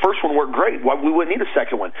 Because the first one worked great. Why we wouldn't need a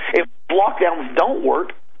second one? If lockdowns don't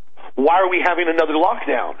work, why are we having another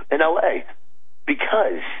lockdown in L.A.?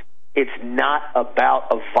 Because it's not about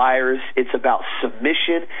a virus. It's about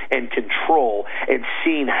submission and control and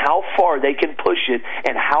seeing how far they can push it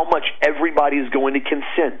and how much everybody is going to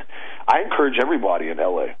consent. I encourage everybody in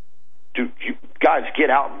L.A. Dude, you guys get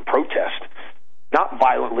out and protest. Not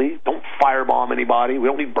violently. Don't firebomb anybody. We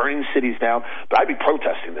don't need burning cities down. But I'd be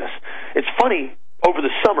protesting this. It's funny, over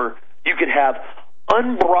the summer, you could have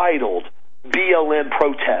unbridled BLM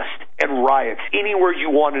protests and riots anywhere you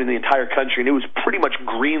wanted in the entire country, and it was pretty much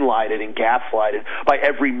green-lighted and gaslighted by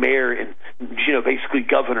every mayor and, basically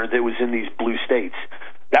governor that was in these blue states.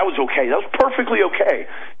 That was okay. That was perfectly okay.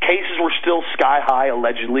 Cases were still sky high,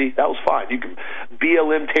 allegedly. That was fine. You can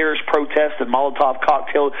BLM terrorist protest and Molotov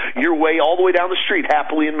cocktail your way all the way down the street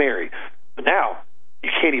happily and merry. But now, you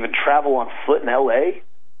can't even travel on foot in L.A.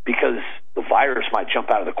 because the virus might jump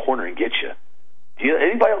out of the corner and get you.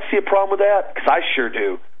 Anybody else see a problem with that? Because I sure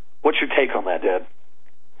do. What's your take on that, Dad?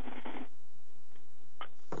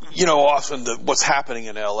 Austin, what's happening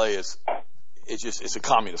in L.A. is it's a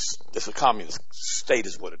communist state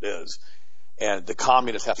is what it is, and the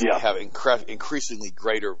communists have to have increasingly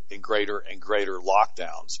greater and greater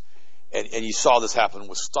lockdowns, and you saw this happen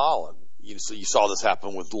with Stalin. You saw this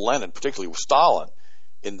happen with Lenin, particularly with Stalin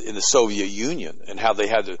in the Soviet Union, and how they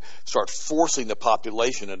had to start forcing the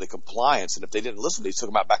population into compliance, and if they didn't listen, they took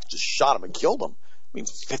them out back and just shot them and killed them. I mean,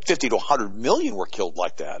 50 to 100 million were killed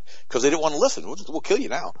like that because they didn't want to listen. We'll kill you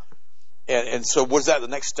now. And so what is that, the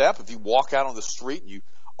next step? If you walk out on the street and you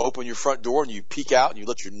open your front door and you peek out and you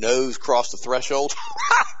let your nose cross the threshold.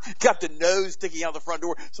 Got the nose sticking out the front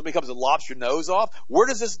door. Somebody comes and lops your nose off. Where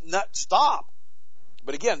does this nut stop?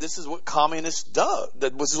 But again, this is what communists do.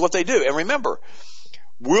 This is what they do. And remember,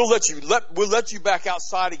 we'll let you back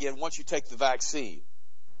outside again once you take the vaccine.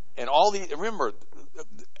 And remember,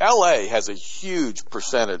 LA has a huge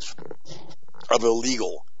percentage of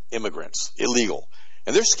illegal immigrants.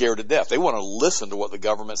 And they're scared to death. They want to listen to what the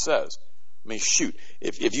government says. I mean, shoot,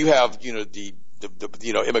 if you have, the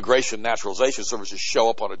Immigration Naturalization Services show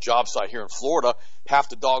up on a job site here in Florida, half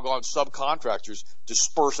the doggone subcontractors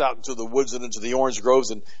disperse out into the woods and into the orange groves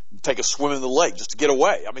and take a swim in the lake just to get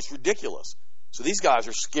away. I mean, it's ridiculous. So these guys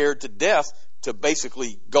are scared to death to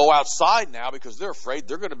basically go outside now because they're afraid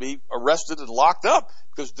they're going to be arrested and locked up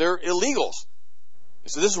because they're illegals.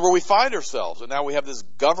 So this is where we find ourselves. And now we have this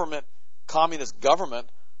communist government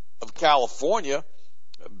of California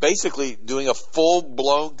basically doing a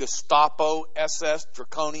full-blown Gestapo SS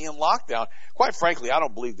draconian lockdown. Quite frankly, I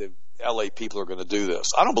don't believe the LA people are going to do this.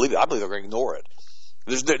 I don't believe it. I believe they're going to ignore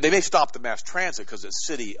it. They may stop the mass transit because it's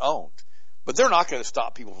city-owned, but they're not going to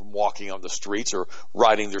stop people from walking on the streets or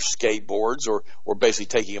riding their skateboards or basically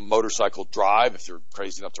taking a motorcycle drive if they're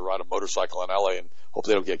crazy enough to ride a motorcycle in LA and hope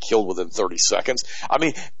they don't get killed within 30 seconds. I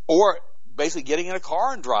mean, or basically getting in a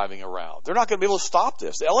car and driving around. They're not going to be able to stop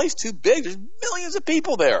this. LA's too big. There's millions of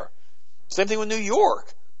people there. Same thing with New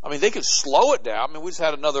York. I mean, they could slow it down. I mean, we just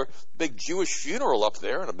had another big Jewish funeral up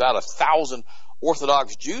there and about 1,000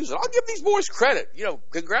 Orthodox Jews. And I'll give these boys credit.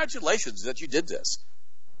 Congratulations that you did this.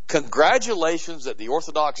 Congratulations that the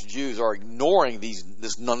Orthodox Jews are ignoring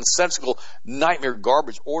this nonsensical nightmare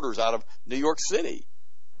garbage orders out of New York City.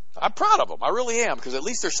 I'm proud of them. I really am, because at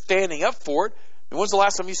least they're standing up for it. And when's the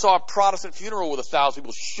last time you saw a Protestant funeral with 1,000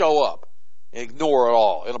 people show up and ignore it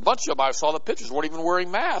all? And a bunch of them, I saw the pictures, weren't even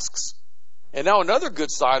wearing masks. And now another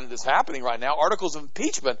good sign that's happening right now, articles of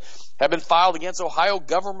impeachment have been filed against Ohio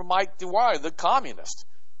Governor Mike DeWine, the communist,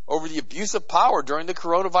 over the abuse of power during the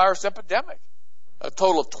coronavirus epidemic. A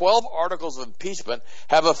total of 12 articles of impeachment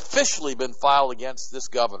have officially been filed against this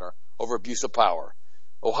governor over abuse of power.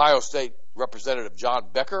 Ohio State Representative John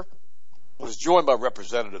Becker was joined by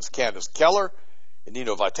Representatives Candace Keller and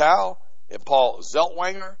Nino Vitale and Paul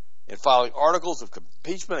Zeltwanger in filing articles of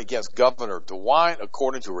impeachment against Governor DeWine,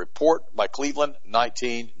 according to a report by Cleveland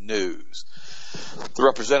 19 News. The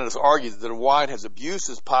representatives argued that DeWine has abused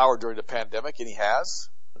his power during the pandemic, and he has,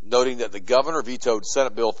 noting that the governor vetoed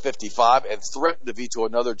Senate Bill 55 and threatened to veto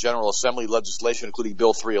another General Assembly legislation, including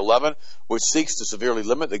Bill 311, which seeks to severely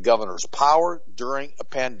limit the governor's power during a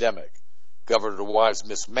pandemic. Governor DeWine's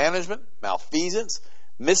mismanagement, malfeasance,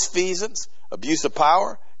 misfeasance, abuse of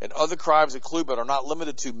power, and other crimes include but are not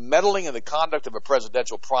limited to meddling in the conduct of a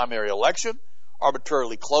presidential primary election,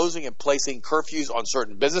 arbitrarily closing and placing curfews on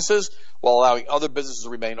certain businesses while allowing other businesses to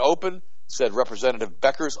remain open, said Representative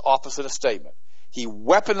Becker's office in a statement. He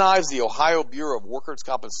weaponized the Ohio Bureau of Workers'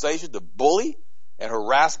 Compensation to bully and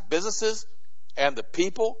harass businesses and the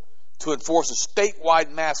people, to enforce a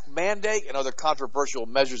statewide mask mandate and other controversial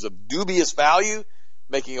measures of dubious value,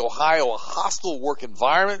 making Ohio a hostile work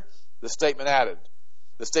environment, the statement added.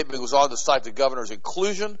 The statement goes on to cite the governor's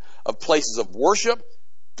inclusion of places of worship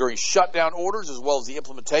during shutdown orders, as well as the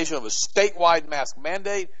implementation of a statewide mask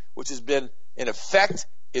mandate, which has been in effect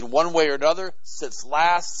in one way or another since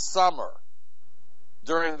last summer.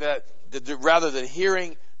 During that, rather than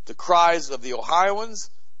hearing the cries of the Ohioans,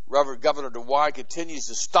 Reverend Governor DeWine continues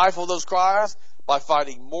to stifle those cries by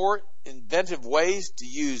finding more inventive ways to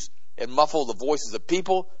use and muffle the voices of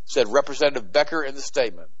people, said Representative Becker in the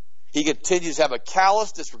statement. He continues to have a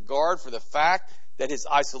callous disregard for the fact that his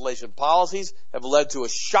isolation policies have led to a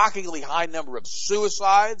shockingly high number of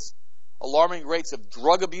suicides, alarming rates of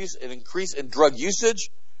drug abuse, an increase in drug usage,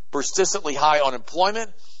 persistently high unemployment,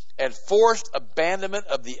 and forced abandonment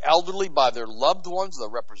of the elderly by their loved ones, the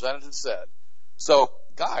representative said. So,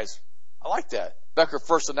 guys, I like that. Becker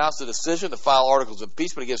first announced a decision to file articles of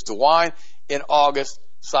impeachment against DeWine in August,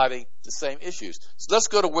 citing the same issues. So let's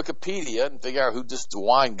go to Wikipedia and figure out who this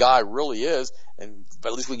DeWine guy really is, and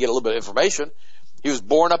at least we get a little bit of information. He was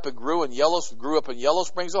born up and grew up in Yellow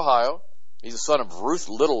Springs, Ohio. He's the son of Ruth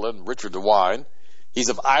Little and Richard DeWine. He's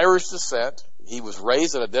of Irish descent. He was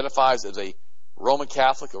raised and identifies as a Roman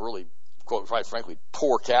Catholic, a really, quite frankly,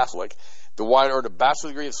 poor Catholic. DeWine earned a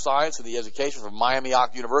bachelor's degree of science in the education from Miami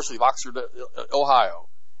University of Oxford, Ohio,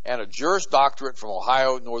 and a Juris Doctorate from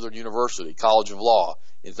Ohio Northern University College of Law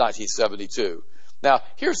in 1972. Now,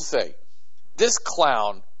 here's the thing. This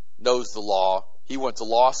clown knows the law. He went to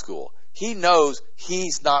law school. He knows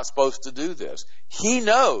he's not supposed to do this. He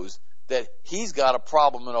knows that he's got a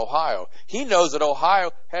problem in Ohio. He knows that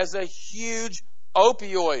Ohio has a huge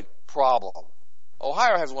opioid problem.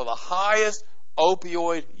 Ohio has one of the highest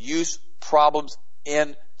opioid use problems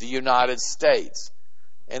in the United States.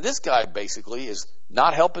 And this guy basically is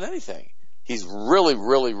not helping anything. He's really,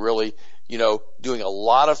 really, really, doing a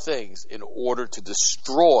lot of things in order to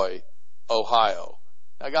destroy Ohio.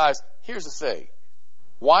 Now, guys, here's the thing.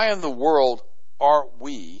 Why in the world aren't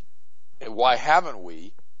we, and why haven't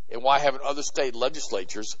we, and why haven't other state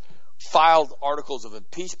legislatures filed articles of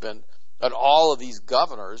impeachment on all of these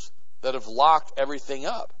governors that have locked everything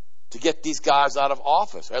up to get these guys out of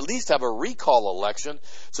office? Or at least have a recall election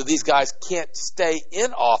so these guys can't stay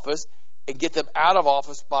in office and get them out of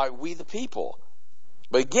office by we the people.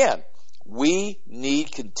 But again, we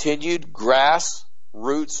need continued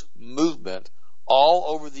grassroots movement all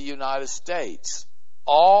over the United States,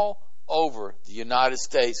 all over the United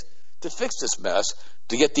States to fix this mess,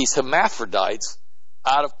 to get these hermaphrodites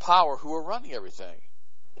out of power who are running everything.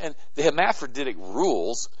 And the hermaphroditic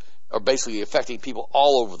rules are basically affecting people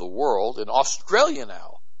all over the world. In Australia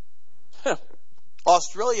now,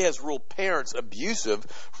 Australia has ruled parents abusive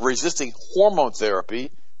for resisting hormone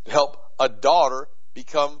therapy to help a daughter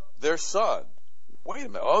become their son. Wait a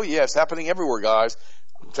minute. Oh, yeah, it's happening everywhere, guys.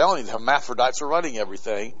 I'm telling you, the hermaphrodites are running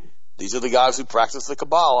everything. These are the guys who practice the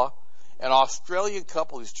Kabbalah. An Australian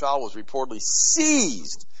couple whose child was reportedly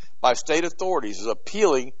seized by state authorities is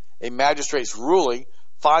appealing a magistrate's ruling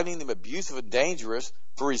finding them abusive and dangerous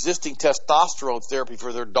for resisting testosterone therapy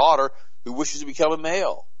for their daughter who wishes to become a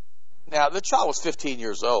male. Now, the child was 15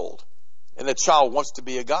 years old, and the child wants to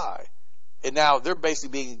be a guy. And now they're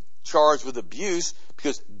basically being charged with abuse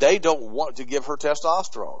because they don't want to give her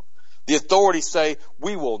testosterone. The authorities say,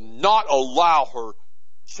 we will not allow her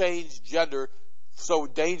change gender, so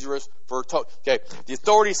dangerous for okay. The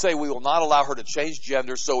authorities say we will not allow her to change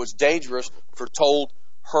gender, so it's dangerous for told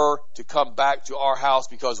her to come back to our house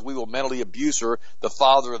because we will mentally abuse her, the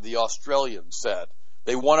father of the Australian said.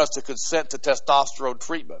 They want us to consent to testosterone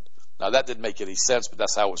treatment. Now, that didn't make any sense, but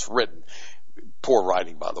that's how it's written. Poor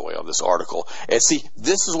writing, by the way, on this article. And see,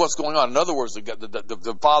 this is what's going on. In other words,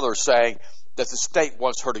 the father is saying that the state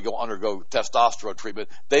wants her to undergo testosterone treatment.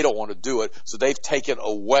 They don't want to do it, so they've taken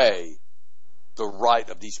away the right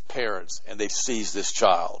of these parents, and they've seized this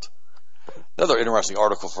child. Another interesting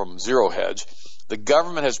article from Zero Hedge. The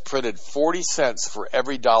government has printed 40 cents for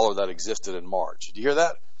every dollar that existed in March. Did you hear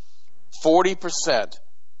that? 40%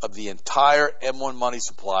 of the entire M1 money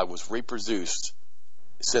supply was reproduced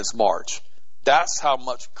since March. That's how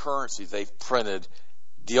much currency they've printed.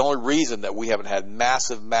 The only reason that we haven't had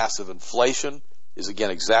massive, massive inflation is,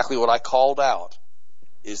 again, exactly what I called out,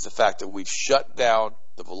 is the fact that we've shut down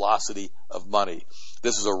the velocity of money.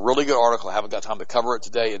 This is a really good article. I haven't got time to cover it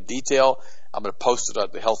today in detail. I'm going to post it on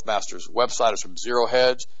the Health Masters website. It's from Zero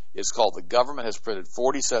Hedge. It's called The Government Has Printed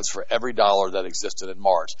 40 Cents for Every Dollar That Existed in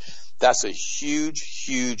March. That's a huge,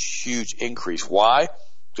 huge, huge increase. Why?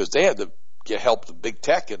 Because they had to help the big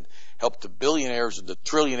tech and help the billionaires and the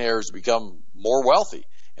trillionaires become more wealthy.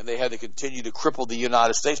 And they had to continue to cripple the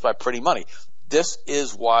United States by printing money. This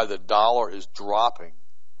is why the dollar is dropping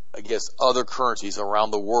against other currencies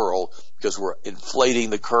around the world, because we're inflating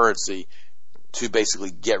the currency to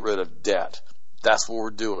basically get rid of debt. That's what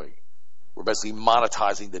we're doing. We're basically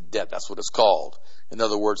monetizing the debt. That's what it's called. In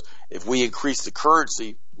other words, if we increase the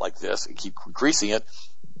currency like this and keep increasing it,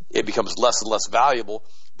 it becomes less and less valuable.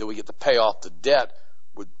 Then we get to pay off the debt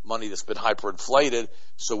with money that's been hyperinflated,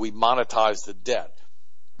 so we monetize the debt.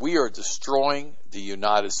 We are destroying the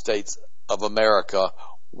United States of America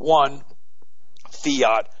one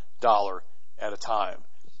fiat dollar at a time.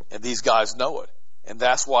 And these guys know it. And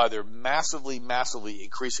that's why they're massively, massively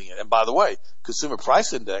increasing it. And by the way, consumer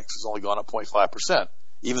price index has only gone up 0.5%,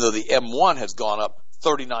 even though the M1 has gone up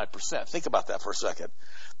 39%. Think about that for a second.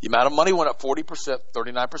 The amount of money went up 40%,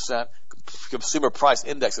 39%. Consumer price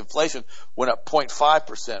index inflation went up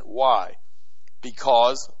 0.5%. Why?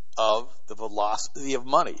 Because of the velocity of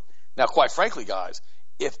money. Now, quite frankly, guys,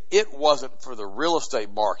 if it wasn't for the real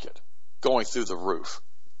estate market going through the roof,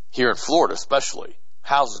 here in Florida especially,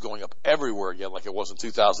 houses going up everywhere again like it was in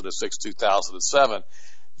 2006, 2007,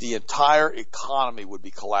 the entire economy would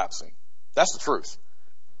be collapsing. That's the truth.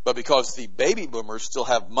 But because the baby boomers still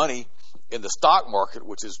have money in the stock market,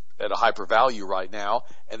 which is at a hyper value right now,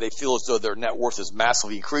 and they feel as though their net worth is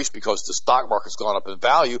massively increased because the stock market's gone up in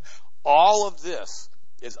value, all of this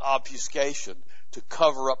is obfuscation to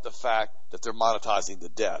cover up the fact that they're monetizing the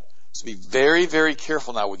debt. So be very, very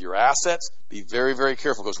careful now with your assets. Be very, very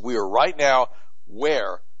careful, because we are right now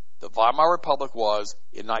where the Weimar Republic was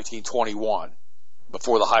in 1921.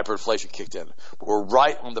 before the hyperinflation kicked in. We're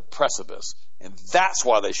right on the precipice. And that's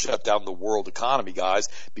why they shut down the world economy, guys,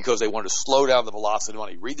 because they wanted to slow down the velocity of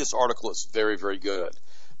money. Read this article. It's very, very good.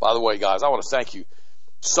 By the way, guys, I want to thank you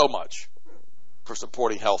so much for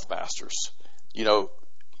supporting Health Masters. You know,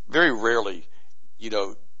 very rarely, you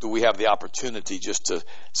know, do we have the opportunity just to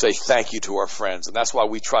say thank you to our friends. And that's why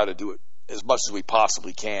we try to do it as much as we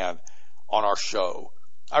possibly can on our show.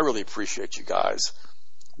 I really appreciate you guys.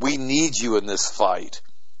 We need you in this fight.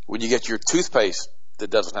 When you get your toothpaste that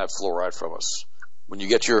doesn't have fluoride from us, when you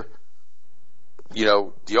get your, you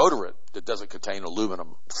know, deodorant that doesn't contain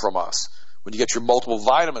aluminum from us, when you get your multiple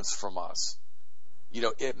vitamins from us, you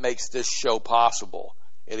know, it makes this show possible.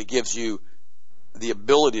 And it gives you the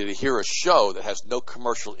ability to hear a show that has no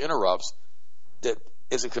commercial interrupts that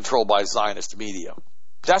isn't controlled by Zionist media.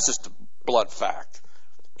 That's just a blunt fact.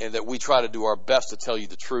 And that we try to do our best to tell you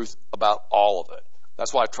the truth about all of it.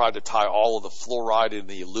 That's why I tried to tie all of the fluoride and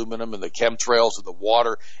the aluminum and the chemtrails and the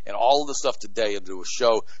water and all of the stuff today into a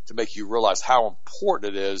show to make you realize how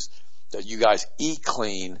important it is that you guys eat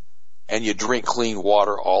clean and you drink clean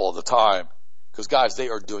water all of the time. Because, guys, they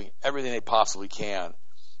are doing everything they possibly can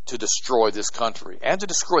to destroy this country and to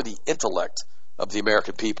destroy the intellect of the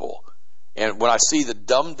American people. And when I see the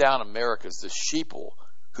dumbed-down Americans, the sheeple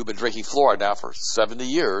who've been drinking fluoride now for 70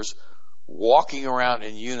 years, walking around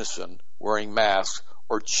in unison, wearing masks,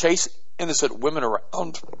 or chase innocent women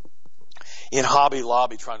around in Hobby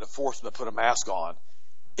Lobby trying to force them to put a mask on,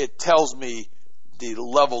 it tells me the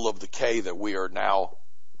level of decay that we are now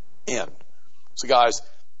in. So, guys,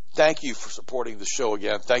 thank you for supporting the show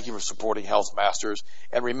again. Thank you for supporting Health Masters.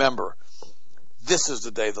 And remember, this is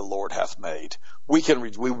the day the Lord hath made. We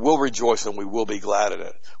will rejoice and we will be glad in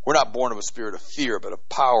it. We're not born of a spirit of fear, but of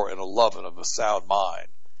power and of love and of a sound mind.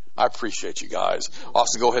 I appreciate you guys.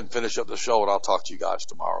 Austin, go ahead and finish up the show, and I'll talk to you guys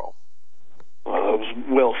tomorrow. Well, it was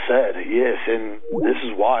well said, yes, and this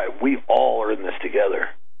is why we all are in this together.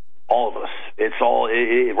 All of us. It's all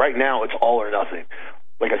right now. It's all or nothing.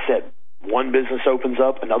 Like I said, one business opens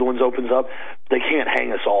up, another one opens up. They can't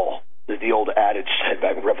hang us all. As the old adage said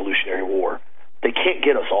back in Revolutionary War. They can't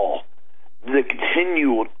get us all. The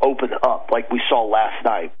continual open up, like we saw last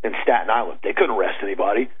night in Staten Island. They couldn't arrest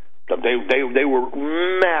anybody. They were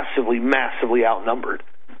massively outnumbered.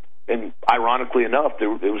 And ironically enough, there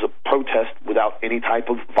was a protest without any type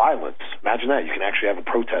of violence. Imagine that. You can actually have a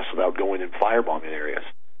protest without going in firebombing areas.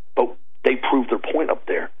 But they proved their point up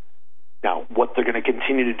there. Now, what they're going to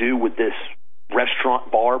continue to do with this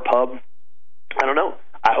restaurant, bar, pub, I don't know.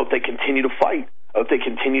 I hope they continue to fight. I hope they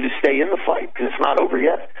continue to stay in the fight because it's not over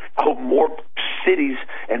yet. I hope more cities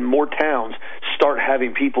and more towns start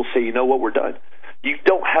having people say, you know what, we're done. You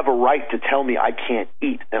don't have a right to tell me I can't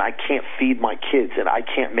eat and I can't feed my kids and I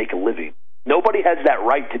can't make a living. Nobody has that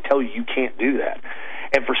right to tell you can't do that.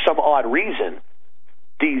 And for some odd reason,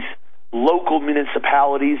 these local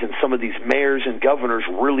municipalities and some of these mayors and governors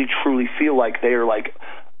really truly feel like they are like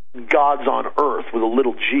gods on earth with a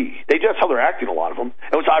little g. That's how they're acting, a lot of them.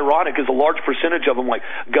 And what's ironic is a large percentage of them, like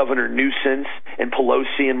Governor Newsom and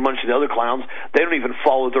Pelosi and a bunch of the other clowns, they don't even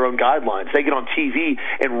follow their own guidelines. They get on TV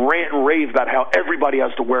and rant and rave about how everybody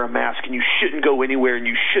has to wear a mask and you shouldn't go anywhere and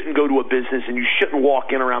you shouldn't go to a business and you shouldn't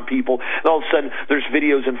walk in around people. And all of a sudden, there's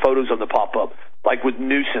videos and photos of them pop up. Like with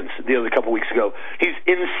Newsom the other couple weeks ago. He's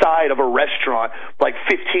inside of a restaurant, like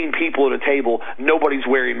 15 people at a table, nobody's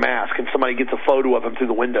wearing masks, and somebody gets a photo of him through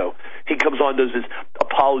the window. He comes on, does this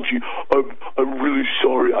apology, I'm really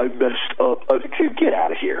sorry, I messed up. Get out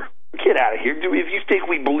of here. Get out of here. If you think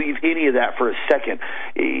we believe any of that for a second,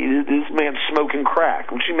 this man's smoking crack,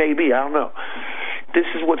 which he may be, I don't know. This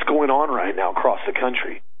is what's going on right now across the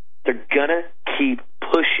country. They're going to keep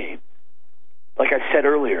pushing. Like I said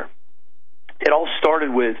earlier, it all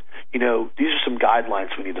started with, these are some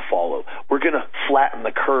guidelines we need to follow. We're going to flatten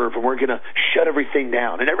the curve, and we're going to shut everything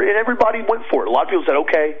down. And everybody went for it. A lot of people said,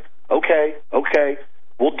 okay,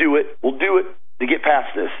 we'll do it to get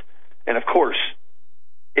past this. And, of course,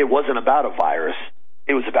 it wasn't about a virus.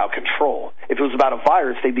 It was about control. If it was about a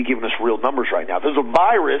virus, they'd be giving us real numbers right now. If it was a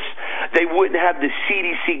virus, they wouldn't have the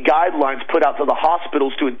CDC guidelines put out to the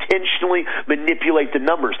hospitals to intentionally manipulate the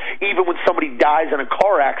numbers. Even when somebody dies in a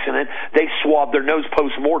car accident, they swab their nose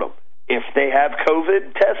post-mortem. If they have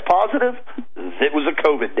COVID test positive, it was a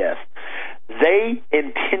COVID death. They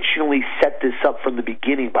intentionally set this up from the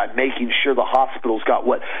beginning by making sure the hospitals got,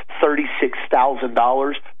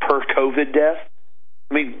 $36,000 per COVID death?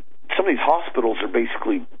 I mean, some of these hospitals are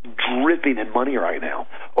basically dripping in money right now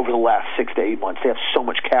over the last 6 to 8 months. They have so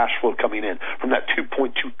much cash flow coming in from that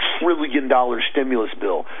 $2.2 trillion stimulus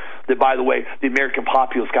bill that, by the way, the American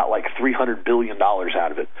populace got like $300 billion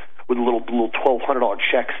out of it, with little $1,200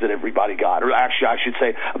 checks that everybody got. Or actually, I should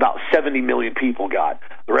say about 70 million people got.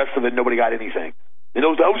 The rest of it, nobody got anything. That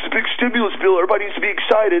was a big stimulus bill. Everybody needs to be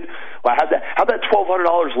excited. Well, how'd that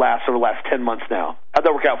 $1,200 last over the last 10 months now? How'd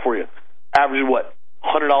that work out for you? Average what?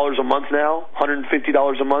 $100 a month now? $150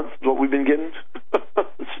 a month is what we've been getting?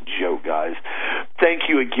 It's a joke, guys. Thank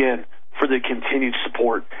you again for the continued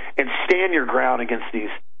support. And stand your ground against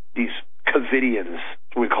these Covidians.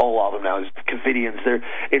 We call a lot of them now is Covidians.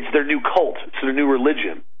 It's their new cult. It's their new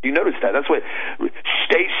religion. You notice that? That's what.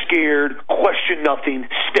 Stay scared, question nothing,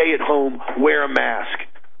 stay at home, wear a mask.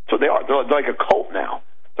 So they are. They're like a cult now.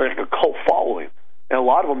 They're like a cult following. And a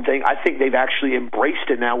lot of them I think they've actually embraced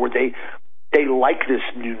it now, where they like this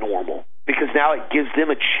new normal, because now it gives them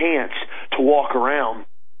a chance to walk around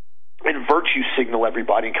and virtue signal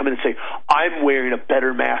everybody and come in and say, I'm wearing a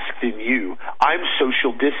better mask than you. I'm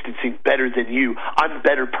social distancing better than you. I'm a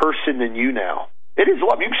better person than you now. It is a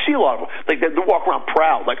lot. You see a lot of them. Like, they walk around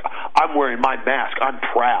proud. Like, I'm wearing my mask. I'm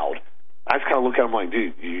proud. I just kind of look at them like,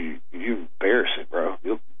 dude, you embarrassing, bro.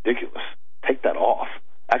 You're ridiculous. Take that off.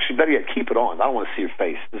 Actually, better yet, keep it on. I don't want to see your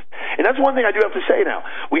face. And that's one thing I do have to say now.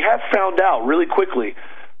 We have found out really quickly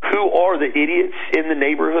who are the idiots in the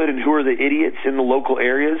neighborhood and who are the idiots in the local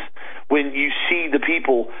areas when you see the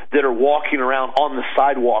people that are walking around on the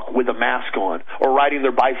sidewalk with a mask on or riding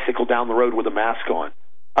their bicycle down the road with a mask on.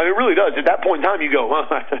 I mean, it really does. At that point in time, you go, well,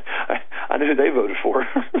 I know who they voted for.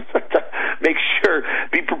 Make sure,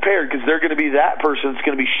 be prepared, because they're going to be that person that's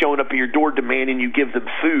going to be showing up at your door demanding you give them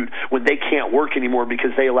food when they can't work anymore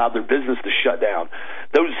because they allowed their business to shut down.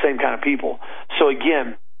 Those are the same kind of people. So,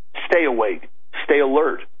 again, stay awake. Stay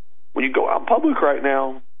alert. When you go out in public right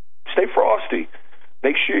now, stay frosty.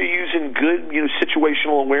 Make sure you're using good,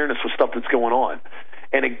 situational awareness with stuff that's going on.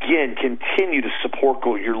 And again, continue to support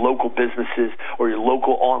your local businesses or your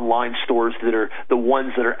local online stores that are the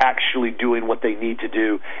ones that are actually doing what they need to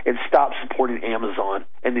do, and stop supporting Amazon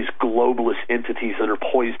and these globalist entities that are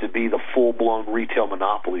poised to be the full-blown retail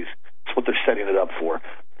monopolies. That's what they're setting it up for.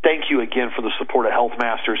 Thank you again for the support of Health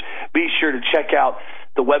Masters. Be sure to check out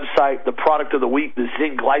the website, the product of the week, the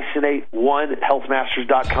zinc glycinate 1 at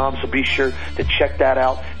healthmasters.com. So be sure to check that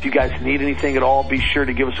out. If you guys need anything at all, be sure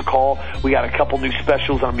to give us a call. We got a couple new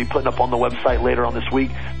specials I'm going to be putting up on the website later on this week.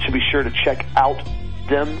 So be sure to check out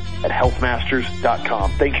them at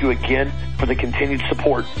healthmasters.com. Thank you again for the continued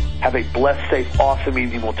support. Have a blessed, safe, awesome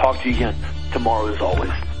evening. We'll talk to you again tomorrow as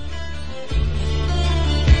always.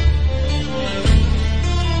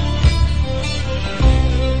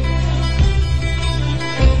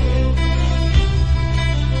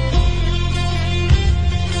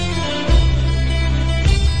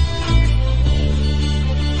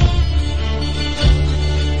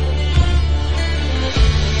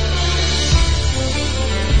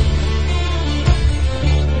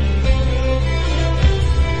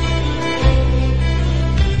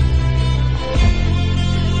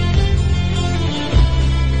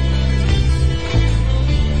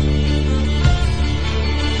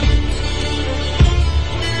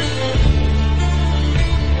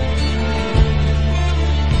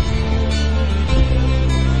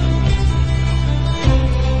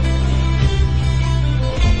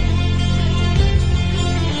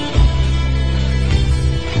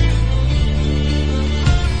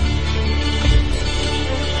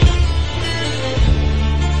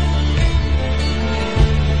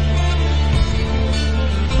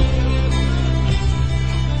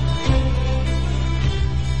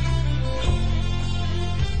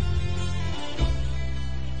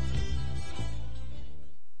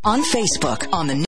 On Facebook, on the